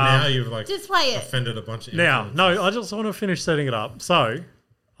 Now you've just play it. Offended a bunch of. No, I just want to finish setting it up. So,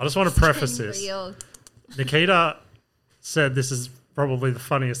 I just want to preface this. Nikita said this is probably the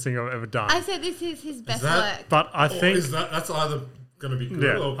funniest thing I've ever done. I said this is his best work. But I think that's either going to be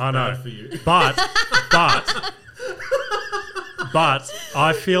good or bad for you. But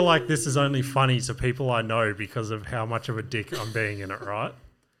I feel like this is only funny to people I know because of how much of a dick I'm being in it, right?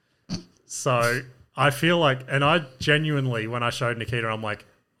 So I feel like, and I genuinely, when I showed Nikita, I'm like,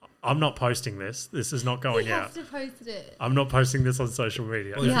 I'm not posting this. This is not going out. You have to post it. I'm not posting this on social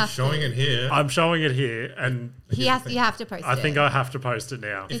media. Well, if you're showing it here. I'm showing it here, and you have to post it. I think I have to post it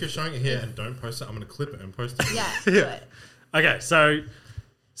now. If you're showing it here and don't post it, I'm going to clip it and post it. Yeah, do it. Okay, so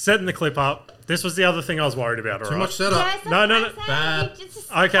setting the clip up. This was the other thing I was worried about. Too much setup. Yeah, no. Bad.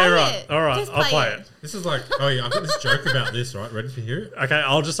 Okay, right. All right, I'll play it. This is like, I've got this joke about this, right? Ready to hear it? Okay,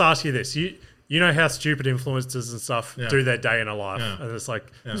 I'll just ask you this. You know how stupid influencers and stuff do their day in a life. Yeah. And it's like,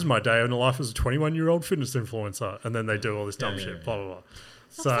 this is my day in a life as a 21-year-old fitness influencer. And then they do all this dumb shit, blah, blah, blah.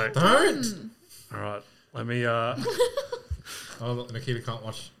 So, don't. All right, let me... Oh, look, Nikita can't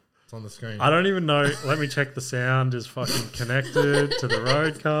watch. It's on the screen. I don't even know. Let me check the sound is fucking connected to the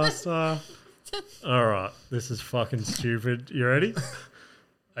Rodecaster. All right, this is fucking stupid. You ready?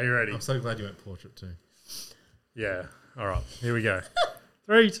 Are you ready? I'm so glad you went portrait too. Yeah. All right, here we go.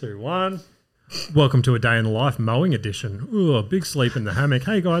 3, 2, 1. Welcome to a day in the life mowing edition. Ooh, a big sleep in the hammock.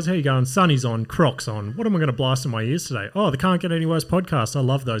 Hey guys, how you going? Sunny's on, Crocs on. What am I going to blast in my ears today? Oh, the Can't Get Any Worse podcast. I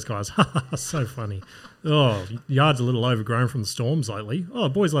love those guys. So funny. Oh, yard's a little overgrown from the storms lately. Oh,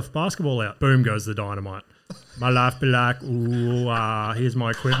 boys left basketball out. Boom goes the dynamite. My life be like, ooh, here's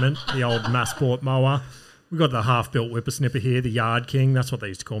my equipment, the old Massport mower. We've got the half-built whippersnipper here, the Yard King. That's what they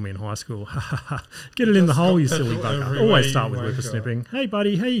used to call me in high school. Get it in the hole, you silly bugger. Always start with whippersnipping. Hey,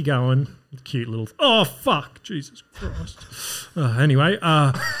 buddy, how you going? Cute little... Oh, fuck. Jesus Christ. Anyway,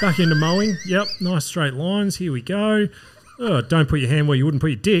 back into mowing. Yep, nice straight lines. Here we go. Oh, don't put your hand where you wouldn't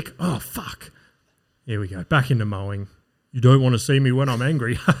put your dick. Oh, fuck. Here we go. Back into mowing. You don't want to see me when I'm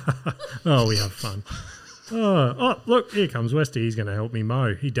angry. Oh, we have fun. Oh, look, here comes Westy. He's going to help me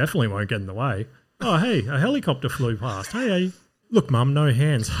mow. He definitely won't get in the way. Oh, hey, a helicopter flew past. Hey. Look, Mum, no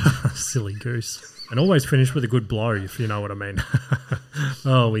hands. Silly goose. And always finish with a good blow, if you know what I mean.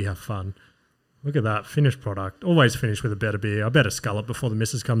 Oh, we have fun. Look at that, finished product. Always finish with a better beer. I better scull it before the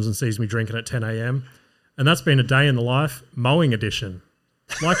missus comes and sees me drinking at 10 a.m. And that's been a day in the life mowing edition.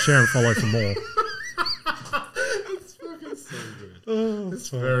 Like, share, and follow for more. It's fucking so good. It's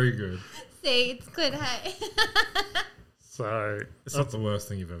very good. See, it's good, hey. So... It's not the worst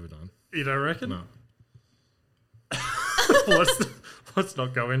thing you've ever done. You don't reckon? No. Let's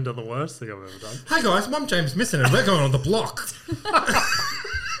not go into the worst thing I've ever done. Hi guys, Mum James Missen and we're going on the block.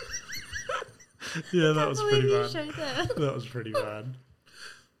 Yeah, that was pretty bad. That was pretty bad.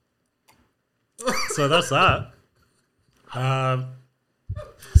 So that's that.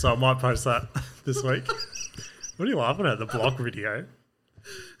 So I might post that this week. What are you laughing at? The block video?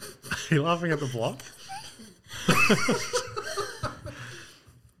 Are you laughing at the block?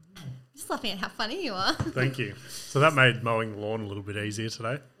 Just laughing at how funny you are. Thank you. So that made mowing the lawn a little bit easier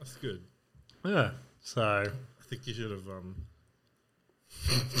today. That's good. Yeah. So I think you should have.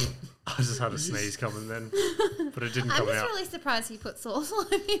 I just had a sneeze coming then, but it didn't come out. I'm just really surprised you put sauce on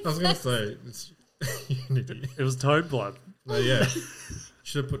it. I was going to say, it's an idiot. It was toad blood. No, yeah. You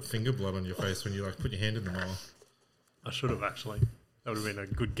should have put finger blood on your face when you put your hand in the mower. I should have actually. That would have been a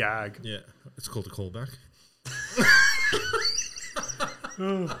good gag. Yeah, it's called a callback.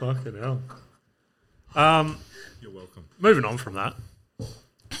 Oh, fucking hell. You're welcome. Moving on from that.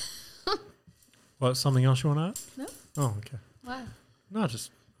 What, something else you want to add? No. Oh, okay. Why? No,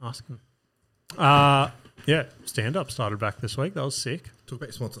 just asking. Yeah, stand-up started back this week. That was sick. Talk about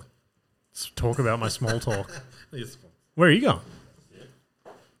your sponsor. Let's talk about my small talk. Your sponsor. Where are you going? Yeah.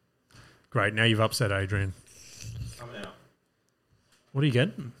 Great, now you've upset Adrian. Coming out. What are you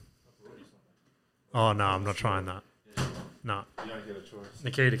getting? Oh, no, I'm not trying that. Yeah. No. You don't get a choice.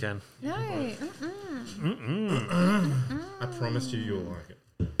 Nikita can. No. I promised you'll like it.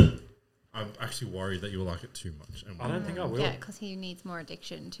 I'm actually worried that you'll like it too much. And I don't think I will. Yeah, because he needs more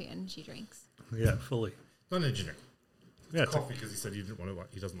addiction to energy drinks. Yeah, fully. Not an engineer. Yeah, Coffee, because he said he didn't want to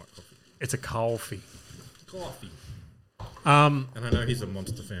like. He doesn't like coffee. it's a coffee. Coffee. And I know he's a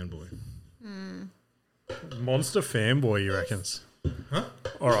Monster fanboy. Monster fanboy, you reckons? Huh?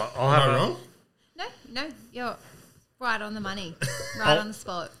 All right, Am I wrong? No, you're right on the money, right on the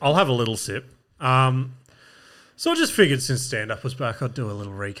spot. I'll have a little sip. So I just figured since stand-up was back, I'd do a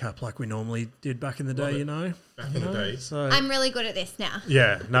little recap like we normally did back in the day, you know? Back in the day. So I'm really good at this now.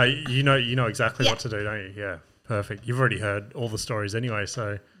 yeah, no, you know exactly Yeah. what to do, don't you? Yeah, perfect. You've already heard all the stories anyway,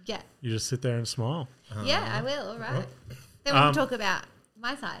 so Yeah, you just sit there and smile. yeah, I will. All right. Then we can talk about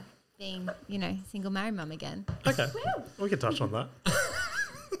my side, being single married mum again. Okay, Woo. we can touch on that.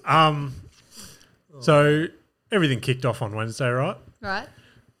 So everything kicked off on Wednesday, right? Right.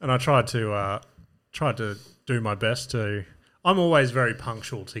 And I tried to do my best to. I'm always very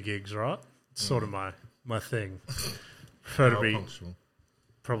punctual to gigs, right? It's sort of my thing. Prefer to be Punctual.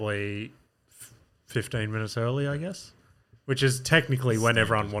 probably 15 minutes early, I guess, which is technically when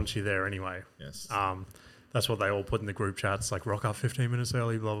everyone wants you there anyway. Yes. That's what they all put in the group chats, like rock up 15 minutes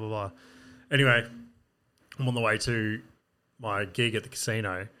early, blah, blah, blah. Anyway, I'm on the way to my gig at the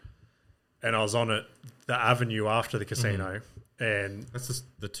casino, and I was on the avenue after the casino, and That's just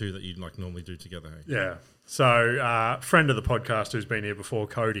the two that you like normally do together. Hey? yeah. So, friend of the podcast who's been here before,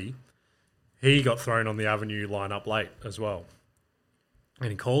 Cody, he got thrown on the avenue line up late as well. And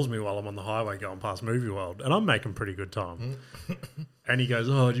he calls me while I'm on the highway going past Movie World, and I'm making pretty good time. And he goes,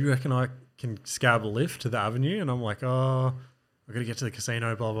 "Oh, do you reckon I can scab a lift to the avenue?" And I'm like, "Oh, I got to get to the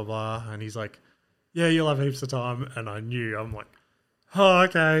casino, blah, blah, blah." And he's like, "Yeah, you'll have heaps of time." And I'm like, "Oh,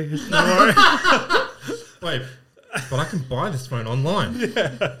 okay. No worries." Wait, but I can buy this phone online.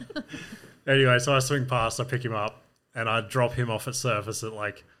 Anyway, so I swing past, I pick him up, and I drop him off at Surface at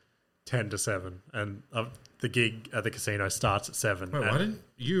like 10 to 7. And the gig at the casino starts at 7. Wait, why didn't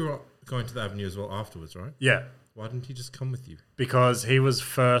you were going to the Avenue as well afterwards, right? Yeah, Why didn't he just come with you? because he was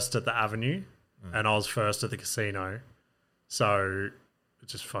first at the Avenue, and I was first at the casino. So it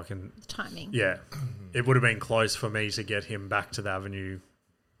just fucking, Timing. yeah. It would have been close for me to get him back to the Avenue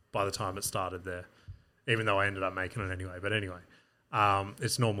by the time it started there, even though I ended up making it anyway. But anyway,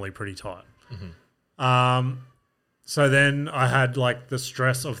 it's normally pretty tight. So then I had like the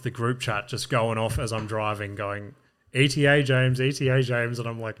stress of the group chat just going off as I'm driving, going, ETA James, and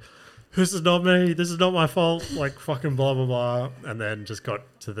I'm like, this is not me, this is not my fault, like fucking blah, blah, blah. And then just got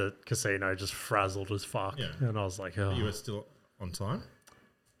to the casino just frazzled as fuck. Yeah. And I was like, oh. You were still on time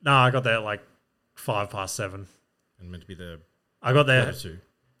No, I got there at like 7:05. and meant to be there I got there, 2.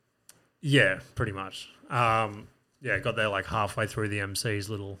 yeah, pretty much. Yeah, got there like halfway through the MC's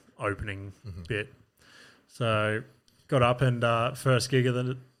little opening bit. So got up and first gig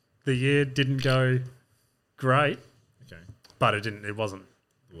of the year didn't go great, Okay. but it wasn't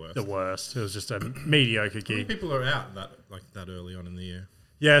The worst. the worst. It was just a mediocre How many gig. people are out that early on in the year?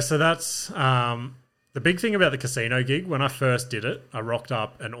 Yeah, so that's the big thing about the casino gig. When I first did it, I rocked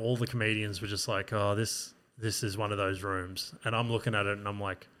up and all the comedians were just like, "Oh, this is one of those rooms," and I'm looking at it and I'm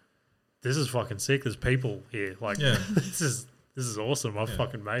like, "This is fucking sick. There's people here. Like, Yeah. this is awesome. I've Yeah.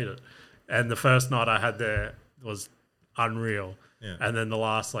 fucking made it." And the first night I had there was unreal. Yeah. And then the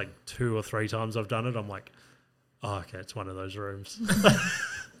last like 2 or 3 times I've done it, I'm like, "Oh, okay, it's one of those rooms."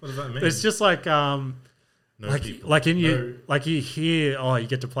 What does that mean? It's just like no people. like you hear, oh, you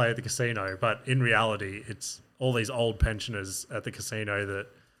get to play at the casino, but in reality, it's all these old pensioners at the casino that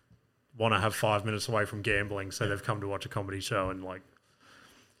want to have 5 minutes away from gambling, so they've come to watch a comedy show, and like,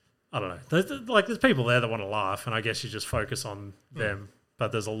 I don't know, there's people there that want to laugh, and I guess you just focus on them.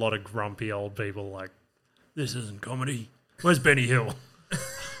 But there's a lot of grumpy old people like, this isn't comedy. Where's Benny Hill?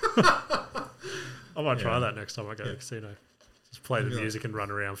 I might try that next time I go to the casino. Just play the music and run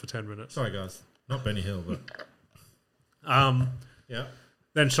around for 10 minutes. Sorry, guys. Not Benny Hill, but yeah.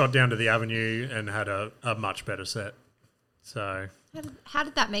 Then shot down to the Avenue and had a much better set. So, How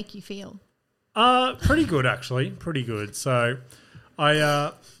did that make you feel? pretty good actually, pretty good. So,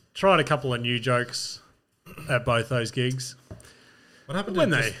 I tried a couple of new jokes at both those gigs. What happened When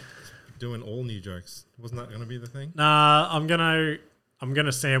to they- just doing all new jokes? Wasn't that going to be the thing? Nah, I'm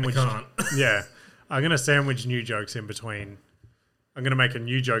gonna sandwich. I can't. Yeah, I'm gonna sandwich new jokes in between. I'm gonna make a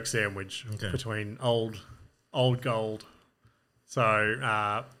new joke sandwich between old gold.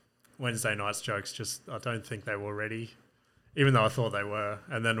 So Wednesday night's jokes, just I don't think they were ready, even though I thought they were.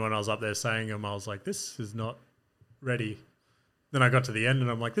 And then when I was up there saying them, I was like, this is not ready. Then I got to the end and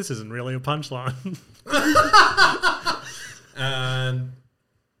I'm like, this isn't really a punchline. And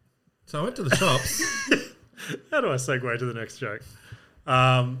so I went to the shops. How do I segue to the next joke?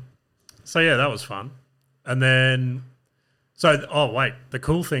 So yeah, that was fun. And then, the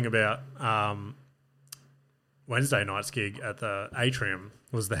cool thing about Wednesday night's gig at the Atrium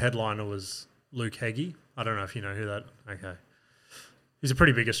was the headliner was Luke Heggie. I don't know if you know who that. Okay, he's a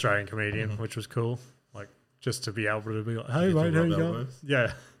pretty big Australian comedian, which was cool. Like just to be able to be like, "Hey mate, how you going?"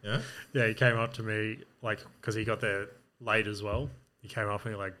 Yeah. He came up to me because he got there late as well. He came up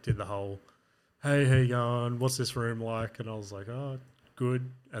and he did the whole, "Hey, how you going? What's this room like?" And I was like, "Oh, good."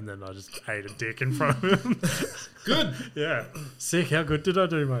 And then I just ate a dick in front of him. Good. Yeah. Sick. How good did I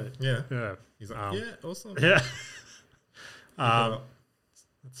do, mate? Yeah. Yeah. He's like, yeah, awesome. Yeah.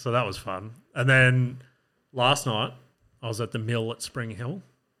 So that was fun. And then last night I was at the Mill at Spring Hill.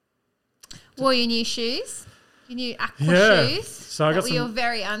 Wore your new shoes? Your new aqua shoes? So I got you're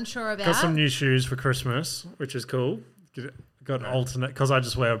very unsure about. Got some new shoes for Christmas, which is cool. Got alternate because I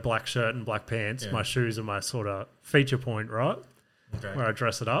just wear a black shirt and black pants. Yeah. My shoes are my sort of feature point, right? Okay. Where I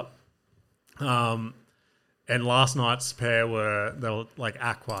dress it up. And last night's pair they were like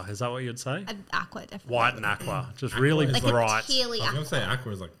aqua. Is that what you'd say? Aqua, definitely. White and aqua. Just aqua really bright. A I was going to say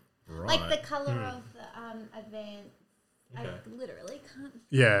aqua is like bright. Like the colour of the Advance. Okay. I literally can't.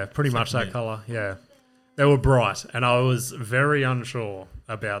 Yeah, pretty much that colour. Yeah. They were bright, and I was very unsure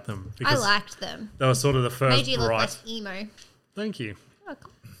about them. I liked them. They were sort of the first Made you look less emo. Thank you. Oh,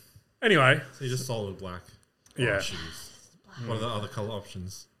 cool. Anyway. So you just solid black. Shoes. What are the other colour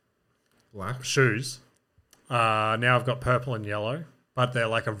options? Black? Shoes. Now I've got purple and yellow, but they're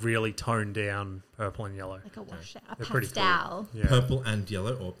like a really toned down purple and yellow. Like a washout, a they're pastel. Cool. Yeah. Purple and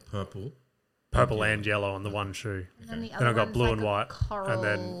yellow or purple? Purple and yellow on the one shoe. And then I've got blue like and white. Coral. And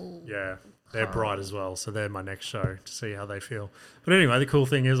then, they're bright as well. So they're my next show to see how they feel. But anyway, the cool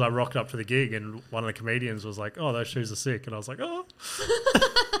thing is I rocked up to the gig and one of the comedians was like, "Oh, those shoes are sick." And I was like, "Oh,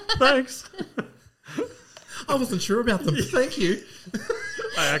 thanks." I wasn't sure about them. Thank you.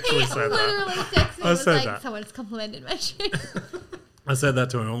 I actually said that. I said that. Someone's complimented my shoes. I said that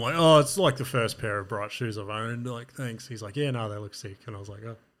to him. I'm like, "Oh, it's like the first pair of bright shoes I've owned." Like, thanks. He's like, "Yeah, no, they look sick." And I was like,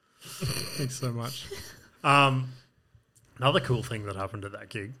 "Oh, thanks so much." Another cool thing that happened at that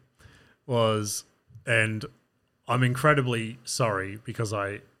gig was, and I'm incredibly sorry because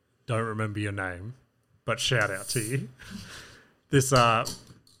I don't remember your name, but shout out to you. This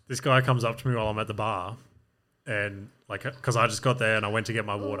guy comes up to me while I'm at the bar, and because I just got there and I went to get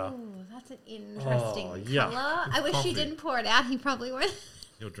my water. Oh, that's an interesting colour. I wish you didn't pour it out. He probably would.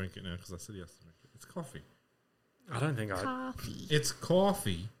 He'll drink it now because I said he has to drink it. It's coffee. I don't think coffee. It's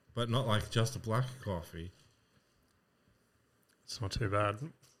coffee, but not like just a black coffee. It's not too bad.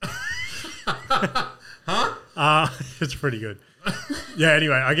 Huh? It's pretty good. Yeah,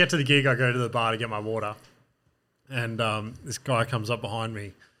 anyway, I get to the gig, I go to the bar to get my water, and this guy comes up behind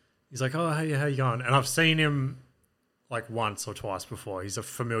me. He's like, "Oh, hey, how you going?" And I've seen him like once or twice before. He's a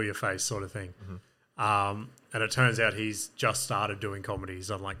familiar face sort of thing. Mm-hmm. And it turns out he's just started doing comedy. He's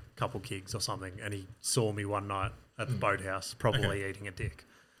done like a couple gigs or something, and he saw me one night at the Boathouse, probably eating a dick.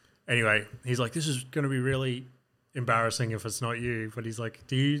 Anyway, he's like, "This is going to be really embarrassing if it's not you," but he's like,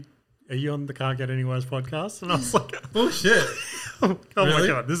 "Are you on the Can't Get Any Worse podcast?" And I was like, "Bullshit." Oh really? My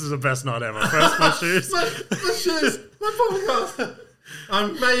God, this is the best night ever. First, my shoes. my shoes. My podcast. I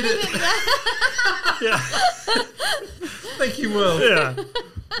made it. Yeah. Thank you, world. Yeah.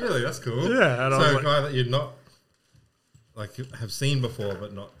 Really, that's cool. Yeah. And so a guy that you'd not have seen before,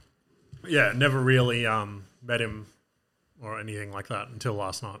 but not. Yeah, never really met him or anything like that until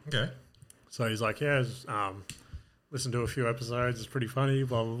last night. Okay. So he's like, "Yeah, listen to a few episodes. It's pretty funny,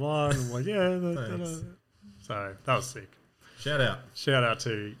 blah, blah, blah." And I'm like, "Yeah." So that was sick. Shout out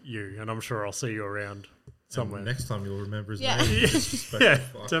to you. And I'm sure I'll see you around somewhere. And next time you'll remember his name. Yeah,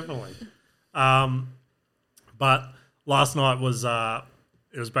 definitely. But last night was,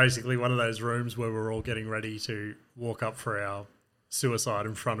 it was basically one of those rooms where we're all getting ready to walk up for our suicide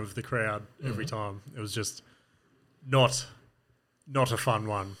in front of the crowd every time. It was just not a fun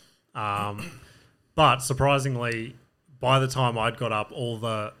one. But surprisingly, by the time I'd got up, all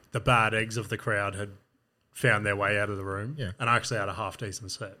the bad eggs of the crowd had found their way out of the room. Yeah. And I actually had a half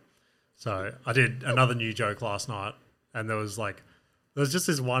decent set. So I did another new joke last night, and there was just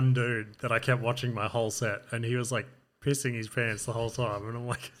this one dude that I kept watching my whole set, and he was like pissing his pants the whole time. And I'm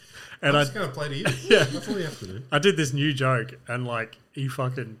like, and I'm just going to play to you. Yeah. That's all you have to do. I did this new joke, and he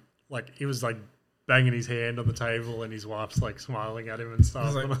was like banging his hand on the table, and his wife's like smiling at him and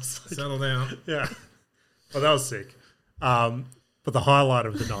stuff. I was like, settle down. Yeah. Well, that was sick. But the highlight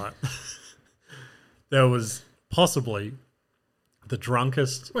of the night, there was possibly the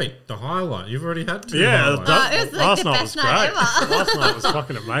drunkest. Wait, the highlight? You've already had two. It Yeah, was like last the night best was night great. ever. Last night was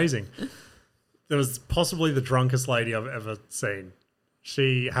fucking amazing. There was possibly the drunkest lady I've ever seen.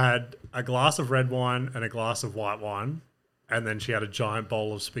 she had a glass of red wine and a glass of white wine, and then she had a giant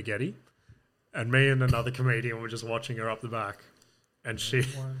bowl of spaghetti. And me and another comedian were just watching her up the back. And she...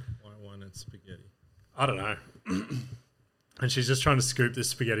 White wine and spaghetti. I don't know. And she's just trying to scoop this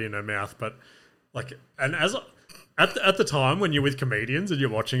spaghetti in her mouth. But, like... And as... At the time, when you're with comedians and you're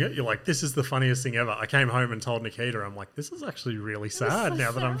watching it, you're like, this is the funniest thing ever. I came home and told Nikita, I'm like, this is actually really sad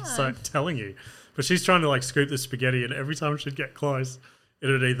now that I'm telling you. But she's trying to, like, scoop the spaghetti, and every time she'd get close, it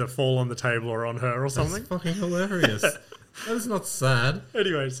would either fall on the table or on her or something. That's fucking hilarious. That is not sad.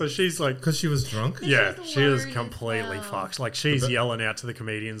 Anyway, so she's like... Because she was drunk? Yeah, she is completely fucked. Like, she's yelling out to the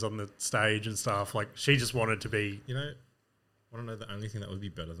comedians on the stage and stuff. Like, she just wanted to be... You know, want to know the only thing that would be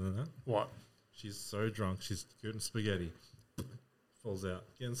better than that? What? She's so drunk, she's getting spaghetti. Falls out.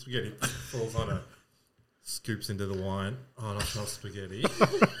 Getting spaghetti. Falls on her. Scoops into the wine. Oh, that's not spaghetti.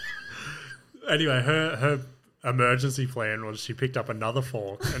 Anyway, her emergency plan was she picked up another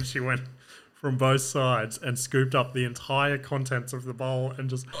fork and she went from both sides and scooped up the entire contents of the bowl and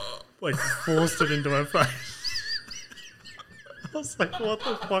just like forced it into her face. I was like, what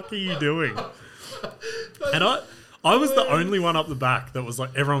the fuck are you doing? And I was the only one up the back that was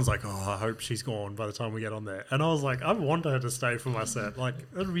like, everyone's like, oh, I hope she's gone by the time we get on there. And I was like, I want her to stay for my set. Like,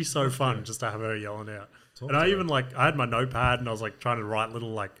 it would be so fun just to have her yelling out. And I even like, I had my notepad and I was like trying to write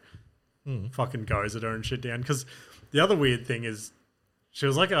little like fucking goes at her and shit down. Because the other weird thing is she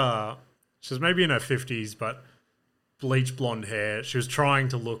was like she was maybe in her 50s, but bleach blonde hair. She was trying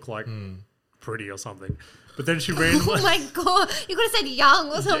to look like pretty or something. But then she ran. Oh my god! You could have said young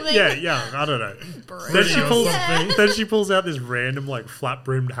or something. Yeah, young. I don't know. Then she pulls out this random like flat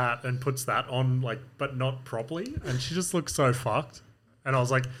brimmed hat and puts that on, like, but not properly, and she just looks so fucked. And I was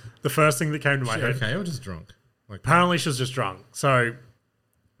like, the first thing that came to my head. Okay, or just drunk? Like, apparently, she was just drunk. So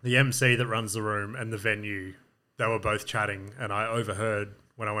the MC that runs the room and the venue, they were both chatting, and I overheard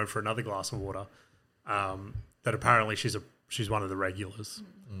when I went for another glass of water that apparently she's one of the regulars,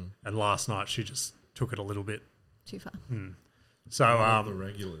 and last night she just took it a little bit too far. So the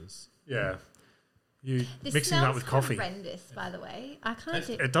regulars. Yeah, you This mixing that with coffee. Horrendous, by the way. I can't.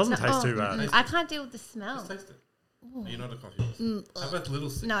 It doesn't taste too bad. I can't deal with the smell. Just taste it. You're not a coffee person. Have a little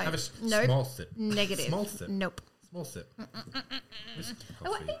sip. No. Have a Nope. small sip. Negative. Small sip. Nope. Small sip. Whiskey Oh, I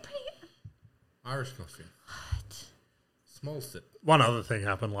coffee. think pretty. Irish coffee. What? Small sip. One other thing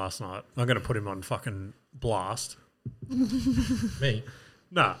happened last night. I'm going to put him on fucking blast. Me?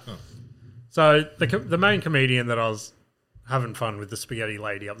 Nah. Oh. So the main comedian that I was having fun with, the spaghetti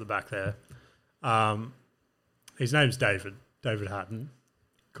lady up the back there, his name's David Hatton.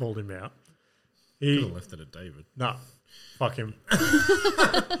 Called him out. Could have left it at David. No, fuck him.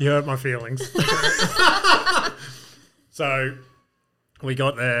 You hurt my feelings. So we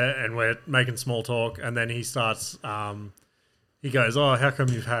got there and we're making small talk, and then he starts. He goes, "Oh, how come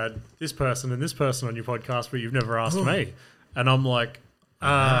you've had this person and this person on your podcast, but you've never asked me?" And I'm like,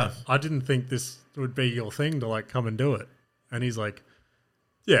 I didn't think this would be your thing to like come and do it. And he's like,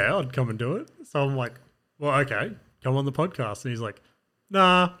 "Yeah, I'd come and do it." So I'm like, "Well, okay, come on the podcast." And he's like,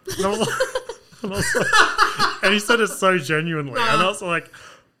 "Nah." And I was like, and he said it so genuinely, and I was like,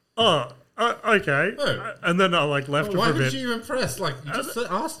 "Oh, okay." No. And then I like left her Why for a bit. did you even press? Like, you just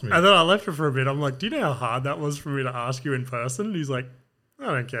asked me. And then I left her for a bit. I'm like, "Do you know how hard that was for me to ask you in person?" And he's like, "I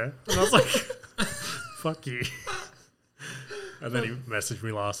don't care." And I was like, "Fuck you." And then he messaged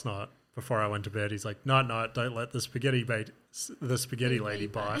me last night before I went to bed. He's like, "Night, don't let the spaghetti lady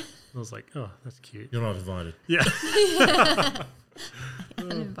bite." And I was like, "Oh, that's cute." You're not invited. Yeah.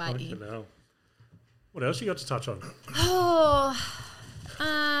 Uninvite you. Fucking hell. What else you got to touch on? Oh,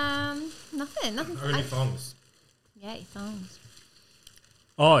 nothing. Only thongs Yay, thongs.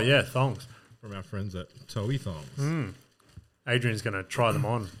 Oh, yeah, thongs. from our friends at Toey Thongs. Adrian's going to try them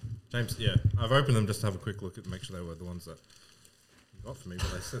on. James, yeah. I've opened them just to have a quick look at make sure they were the ones that you got for me,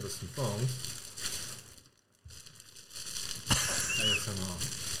 but they sent us some thongs.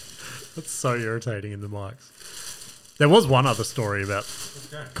 ASMR. That's so irritating in the mics. There was one other story about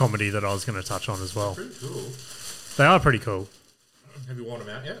comedy that I was going to touch on as well. Pretty cool. They are pretty cool. Have you worn them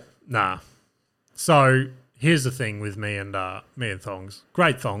out yet? Nah. So here's the thing with me and thongs.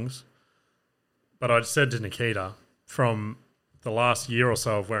 Great thongs. But I said to Nikita, from the last year or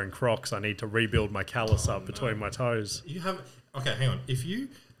so of wearing Crocs, I need to rebuild my callus up between my toes. You have... Okay, hang on. If you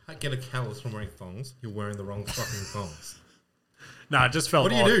get a callus from wearing thongs, you're wearing the wrong fucking thongs. No, it just felt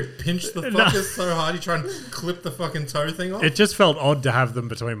What do odd. you do? Pinch the fuckers so hard you try and clip the fucking toe thing off? It just felt odd to have them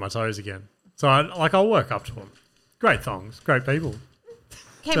between my toes again. So I'll work up to them. Great thongs, great people.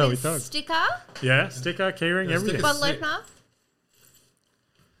 Came Toey in thongs. sticker, Yeah, sticker, keyring, Yeah, everything. sticker. bottle Sick. opener.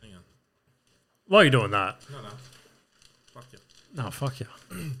 Hang on. Why are you doing that? No. Fuck you. No, fuck yeah.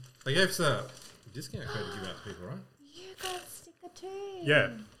 They gave us a discount code to give out to people, right? You got a sticker too. Yeah.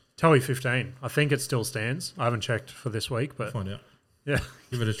 Toey 15. I think it still stands. I haven't checked for this week, but Find out. yeah.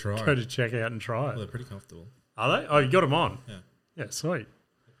 Give it a try. Go to check out and try Well, they're it. pretty comfortable. Are they? Oh, you got them on? Yeah. Yeah, sweet.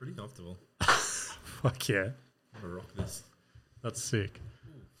 They're pretty comfortable. Fuck yeah. I'm gonna rock this. That's sick.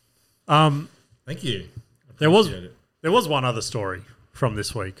 Thank you. There was Appreciate it. There was one other story from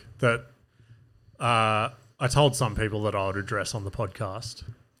this week that I told some people that I would address on the podcast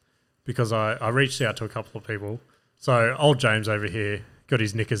because I reached out to a couple of people. So old James over here got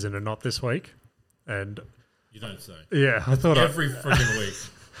his knickers in a knot this week, and You don't say. yeah, I thought Every freaking week.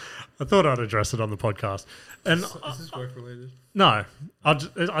 I thought I'd address it on the podcast. And Is this work related? no,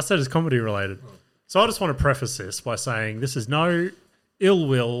 I said it's comedy related. So I just want to preface this by saying this is no ill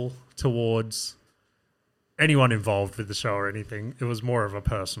will towards anyone involved with the show or anything. It was more of a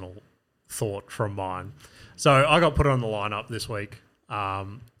personal thought from mine. So I got put on the lineup this week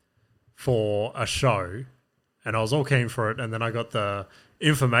for a show, and I was all keen for it. And then I got the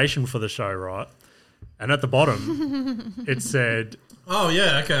information for the show, right? And at the bottom, it said, Oh,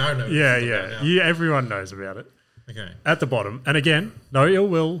 yeah. Okay. I know. yeah. Everyone knows about it. Okay. At the bottom, and again, no ill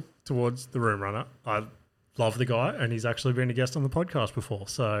will towards the room runner. I love the guy, and he's actually been a guest on the podcast before.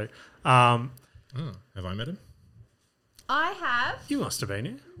 So Oh, have I met him? I have. you must have been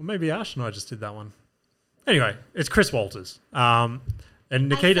here. Or maybe Ash and I just did that one. Anyway, it's Chris Walters. And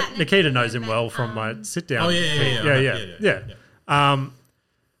Nikita sat next Nikita to knows him him well at, from my sit down. Oh, yeah.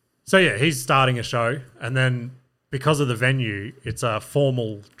 So yeah, he's starting a show, and then because of the venue, it's a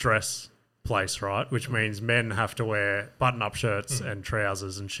formal dress place, right? Which means men have to wear button-up shirts and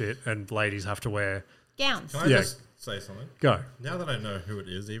trousers and shit, and ladies have to wear. Gowns. Can I Yeah. just say something? Go. Now that I know who it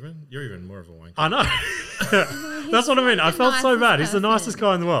is, you're even more of a wanker. I know. That's what I mean. I the felt so nicest bad. He's the person. nicest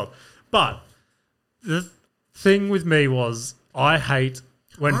guy in the world. But the thing with me was I hate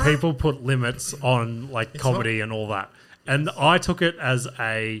when people put limits on like comedy and all that. And I took it as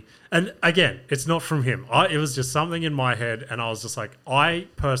and again, it's not from him. It was just something in my head, and I was just like, I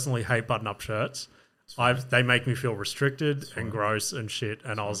personally hate button-up shirts. They make me feel restricted and gross and shit.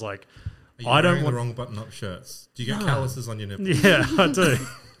 And I was like, Are you I don't wearing want the wrong button-up shirts? Do you get calluses on your nipples? Yeah, I do.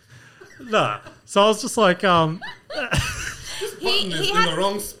 No. So I was just like, Button He is in had the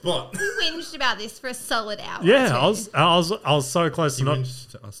wrong spot. whinged about this for a solid hour. yeah, too. I was so close to You not.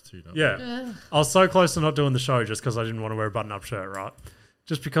 mentioned to us too, don't Yeah, I was so close to not doing the show just because I didn't want to wear a button-up shirt, right?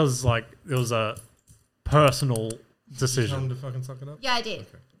 Just because like it was a personal Tell them decision. to fucking suck it up? Yeah, I did.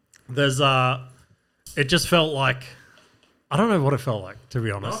 Okay. There's it just felt like I don't know what it felt like, to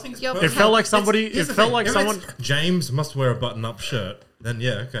be honest. Nothing's Your- It personal. felt like somebody. Here's It the felt thing. like If someone. it's James must wear a button-up shirt. Then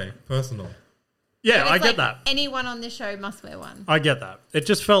yeah, okay, personal. Yeah, But I it's get like that. Anyone on this show must wear one. I get that. It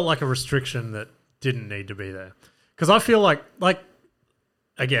just felt like a restriction that didn't need to be there. Because I feel like,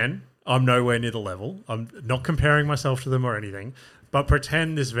 again, I'm nowhere near the level. I'm not comparing myself to them or anything. But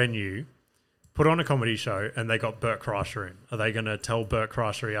pretend this venue put on a comedy show and they got Bert Kreischer in. Are they going to tell Bert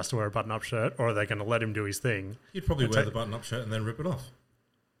Kreischer he has to wear a button-up shirt, or are they going to let him do his thing? You'd probably I'll wear take- the button-up shirt and then rip it off.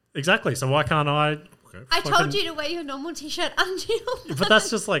 Exactly. So why can't I? Okay. I told fucking- you to wear your normal t-shirt under your But that's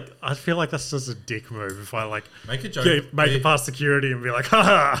just like, I feel like that's just a dick move if I like Make a joke. make it past security and be like, ha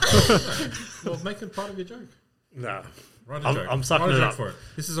ha. Well, make it part of your joke. No. Write a I'm- joke. I'm sucking Write a it joke up. for it.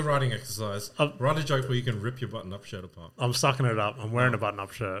 This is a writing exercise. Write a joke where you can rip your button-up shirt apart. I'm sucking it up. I'm wearing a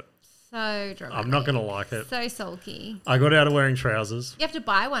button-up shirt. so dramatic. I'm not going to like it. So sulky. I got out of wearing trousers. You have to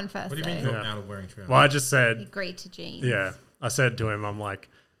buy one first. What do you mean though. you're Yeah. out of wearing trousers? Well, I just said, Agreed to jeans. yeah. I said to him, I'm like,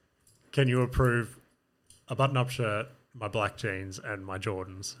 can you approve a button-up shirt, my black jeans, and my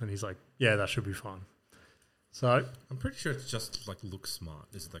Jordans? And he's like, yeah, that should be fine. So, I'm pretty sure it's just like look smart.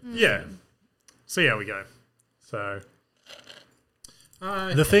 It's like yeah. See how we go. So,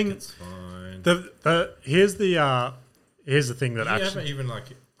 I The think thing- it's fine. here's the thing that Did you actually... ever even like?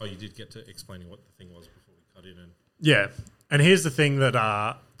 Oh, you did get to explaining what the thing was before we cut in. And Yeah. And here's the thing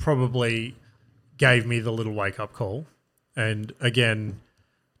that probably gave me the little wake-up call. And again,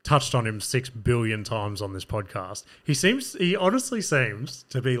 touched on him 6 billion times on this podcast. He honestly seems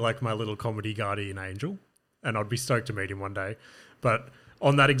to be like my little comedy guardian angel. And I'd be stoked to meet him one day. But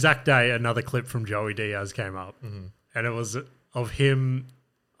on that exact day, another clip from Joey Diaz came up. And it was of him...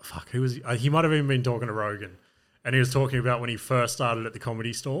 Fuck, who was he? He might have even been talking to Rogan. And he was talking about when he first started at the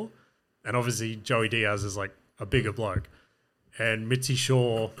Comedy Store. And obviously Joey Diaz is like a bigger bloke. And Mitzi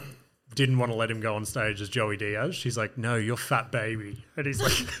Shaw didn't want to let him go on stage as Joey Diaz. She's like, no, you're fat baby. And he's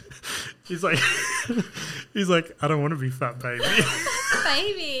like, he's like, I don't want to be fat baby.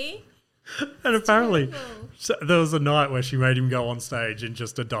 Baby. And apparently, Terrible. so there was a night where she made him go on stage in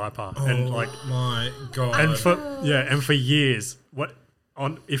just a diaper, and like, my God. and for years,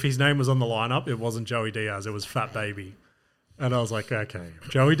 if his name was on the lineup, it wasn't Joey Diaz, it was Fat Baby, and I was like, okay, if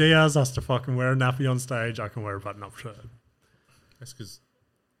Joey Diaz has to fucking wear a nappy on stage, I can wear a button-up shirt. That's because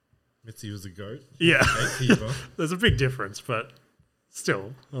Mitzi was a goat. Yeah, Gatekeeper. there's a big difference, but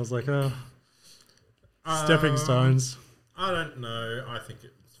still, I was like, stepping stones. I don't know. I think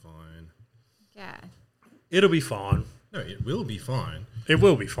it's fine. Yeah. It'll be fine. No, it will be fine. It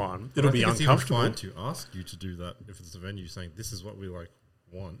will be fine. But It'll I be think uncomfortable. It's even fine to ask you to do that if it's a venue saying this is what we like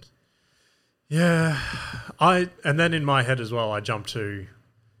want. Yeah, and then in my head as well, I jump to,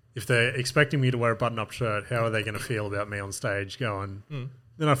 if they're expecting me to wear a button-up shirt, how are they going to feel about me on stage going,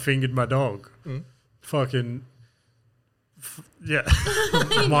 then I fingered my dog. Fucking, yeah,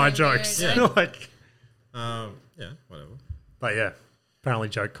 my jokes. Yeah. Like, Yeah, whatever. but yeah, apparently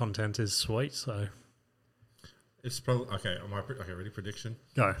joke content is sweet, so It's probably okay. Ready? Prediction.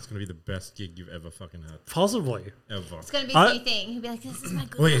 go. It's gonna be the best gig you've ever fucking had. Possibly. Ever. It's going to be a new thing. He'll be like, this is my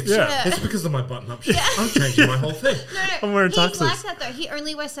good Wait, Yeah. it's because of my button-up shit. I'm changing my whole thing. No, I'm wearing he's tuxes. like that though. He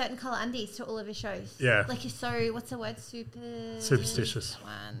only wears certain colour undies to all of his shows. Yeah. Like he's so, what's the word? Superstitious.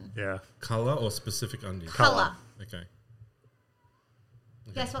 One. Yeah. Color or specific undies? Colour. Okay.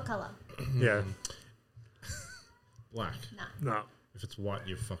 Guess what colour? Yeah. Black. No. No. If it's white,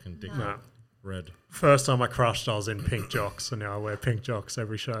 you're fucking dick. No. Red. First time I crushed, I was in pink jocks, so now I wear pink jocks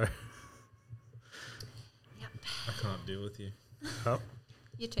every show. Yep. I can't deal with you. Oh,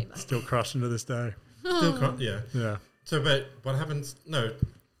 You're too much. still crushing to this day. Still can't. Yeah. Yeah. So, but what happens? No,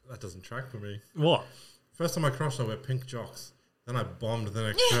 that doesn't track for me. What? First time I crushed, I wear pink jocks. Then I bombed the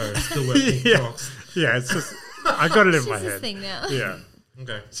next show. Still wear pink Yeah. jocks. Yeah, it's just, I got it in It's my just his head. thing now. Yeah.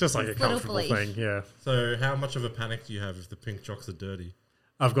 Okay. It's just like a Little comfortable belief. thing, yeah. So, how much of a panic do you have if the pink jocks are dirty?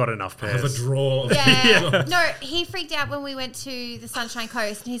 I've got enough I have a pairs. drawer. Of Yeah. No, he freaked out when we went to the Sunshine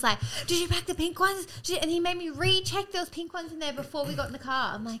Coast and he's like, did you pack the pink ones? And he made me recheck those pink ones in there before we got in the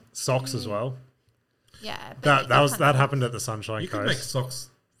car. I'm like, Socks as well. yeah. But That happened at the Sunshine You can make Coast. socks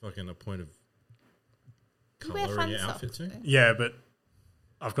fucking a point of You wear colour in fun your socks. outfit too. Yeah, but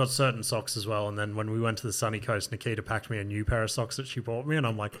I've got certain socks as well. And then when we went to the Sunny Coast, Nikita packed me a new pair of socks that she bought me. And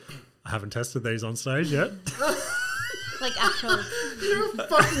I'm like, I haven't tested these on stage yet. Like actual, You're a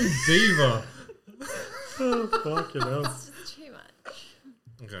fucking diva. Oh, fucking hell. it's just too much.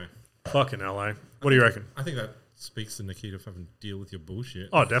 Okay. Fucking LA. What do you reckon? I think that speaks to Nikita for having to deal with your bullshit.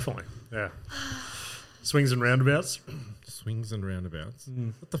 Oh, definitely. Yeah. Swings and roundabouts. Swings and roundabouts.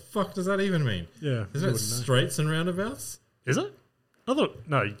 What the fuck does that even mean? Yeah. Isn't you it wouldn't know. straights and roundabouts? Is it? I thought,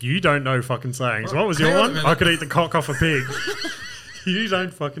 no, you don't know fucking sayings. What was your Hang on a one? minute. I could eat the cock off a pig. You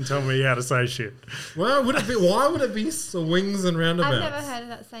don't fucking tell me how to say shit. Well, why would it be swings and roundabouts? I've never heard of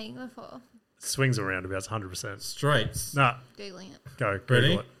that saying before. Swings and roundabouts, 100%. Straights. Nah, Googling it. go. Ready?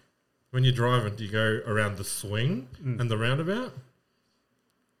 Google it. When you're driving, do you go around the swing and the roundabout?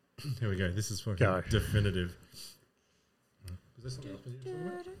 Here we go. This is fucking Go. definitive. Is there something else we need to talk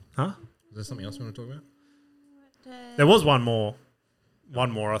about? Huh? Is there something else we want to talk about? There was one more. One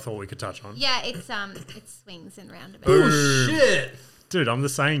more I thought we could touch on. Yeah, it's swings and roundabouts. Oh, shit! Dude, I'm the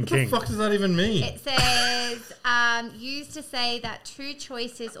saying What king. the fuck does that even mean? It says used to say that two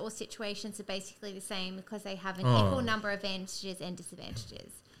choices or situations are basically the same because they have an equal number of advantages and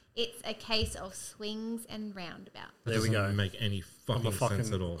disadvantages. It's a case of swings and roundabouts. That There we doesn't go. make any I'm a fucking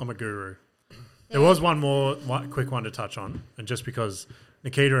sense at all. I'm a guru. There was one more quick one to touch on. And just because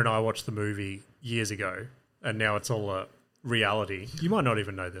Nikita and I watched the movie years ago and now it's all a reality, you might not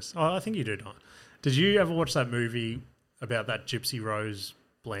even know this. Oh, I think you do not. Did you ever watch that movie about that Gypsy Rose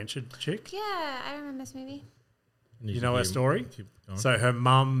Blanchard chick? Yeah, I remember this movie. You know her story? Keep going. So her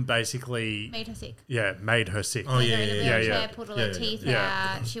mum basically, Made her sick. made her sick. Oh, yeah, Put her in a yeah, wheelchair, yeah. pulled all Yeah, her yeah, teeth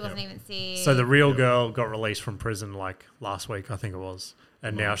yeah. out. She wasn't even sick. So the real girl got released from prison like last week, I think it was.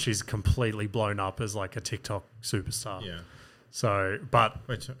 And now she's completely blown up as like a TikTok superstar. Yeah. So, but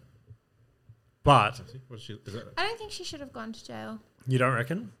Wait, so, But is that, I don't think she should have gone to jail. you don't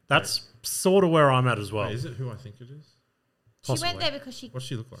reckon? That's sort of where I'm at as well. wait, is it who I think it is? She Possibly. went there because she What's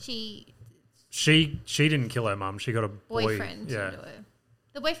she look like? She didn't kill her mum. She got a boyfriend. Boy, yeah. To do it.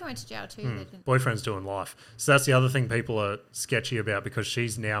 The boyfriend went to jail too. They didn't- Boyfriend's doing life. So that's the other thing people are sketchy about because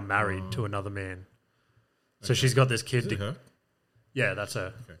she's now married to another man. So she's got this kid. Is it her? Yeah, that's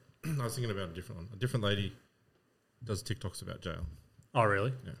her. Okay. I was thinking about a different one. A different lady does TikToks about jail. Oh,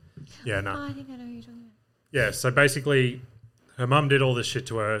 really? Yeah. Yeah, no. Oh, I think I know who you're talking about. Yeah, so basically her mum did all this shit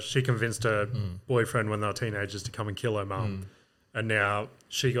to her. She convinced her boyfriend when they were teenagers to come and kill her mum. And now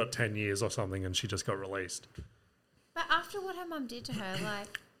she got 10 years or something and she just got released. But after what her mum did to her,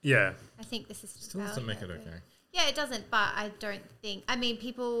 like, Yeah. I think the system Still doesn't make it okay. Yeah, it doesn't. But I don't think. I mean,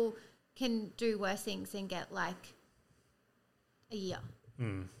 people can do worse things and get like a year.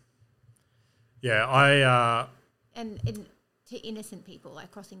 Yeah, And to innocent people,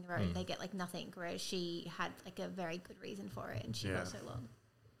 like crossing the road, they get like nothing. Whereas she had like a very good reason for it, and she got so long.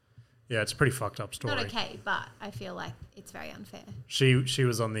 Yeah, it's a pretty fucked up story. Not okay, but I feel like it's very unfair. She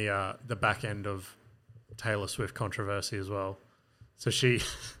was on the back end of Taylor Swift controversy as well. So she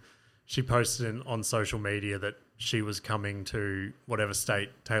posted on social media that she was coming to whatever state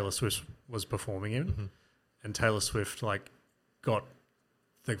Taylor Swift was performing in, and Taylor Swift like got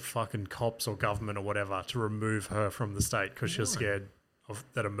the fucking cops or government or whatever to remove her from the state because she was scared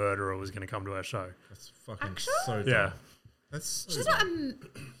that a murderer was going to come to her show. That's fucking Actually? so dumb. Yeah. That's so She's dumb. not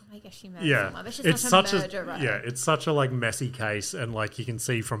I guess she murdered someone, but she's it's not such a murderer. it's such a like messy case, and like you can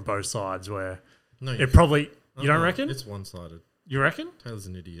see from both sides where No, it probably you don't Uh-uh, reckon? It's one-sided. You reckon? Taylor's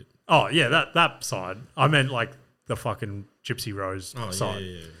an idiot. Oh yeah, that side. I meant like the fucking Gypsy Rose side.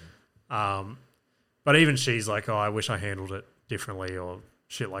 Yeah. But even she's like, oh, I wish I handled it differently or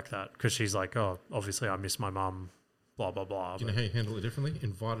shit like that, because she's like, oh, obviously I miss my mum, blah blah blah. Do you know how you handle it differently?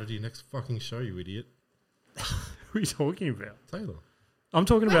 Invite her to your next fucking show, you idiot. Who are you talking about? Taylor. I'm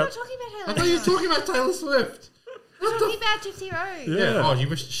talking We're about. not talking about I Taylor. thought you were talking about Taylor Swift. We're talking about Gypsy Rose. Yeah. Oh,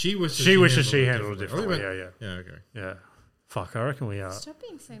 she wishes She wishes she handled it differently. Yeah. Yeah, okay. Yeah. Fuck, I reckon we are. Stop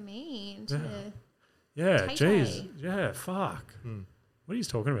being so mean to Yeah, Tay-Tay. jeez. Yeah, fuck. What are you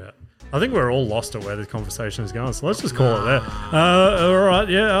talking about? I think we're all lost at where this conversation is going, so let's just call it there. All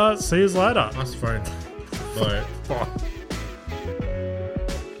right, see you later. Nice phone. Bye. Bye.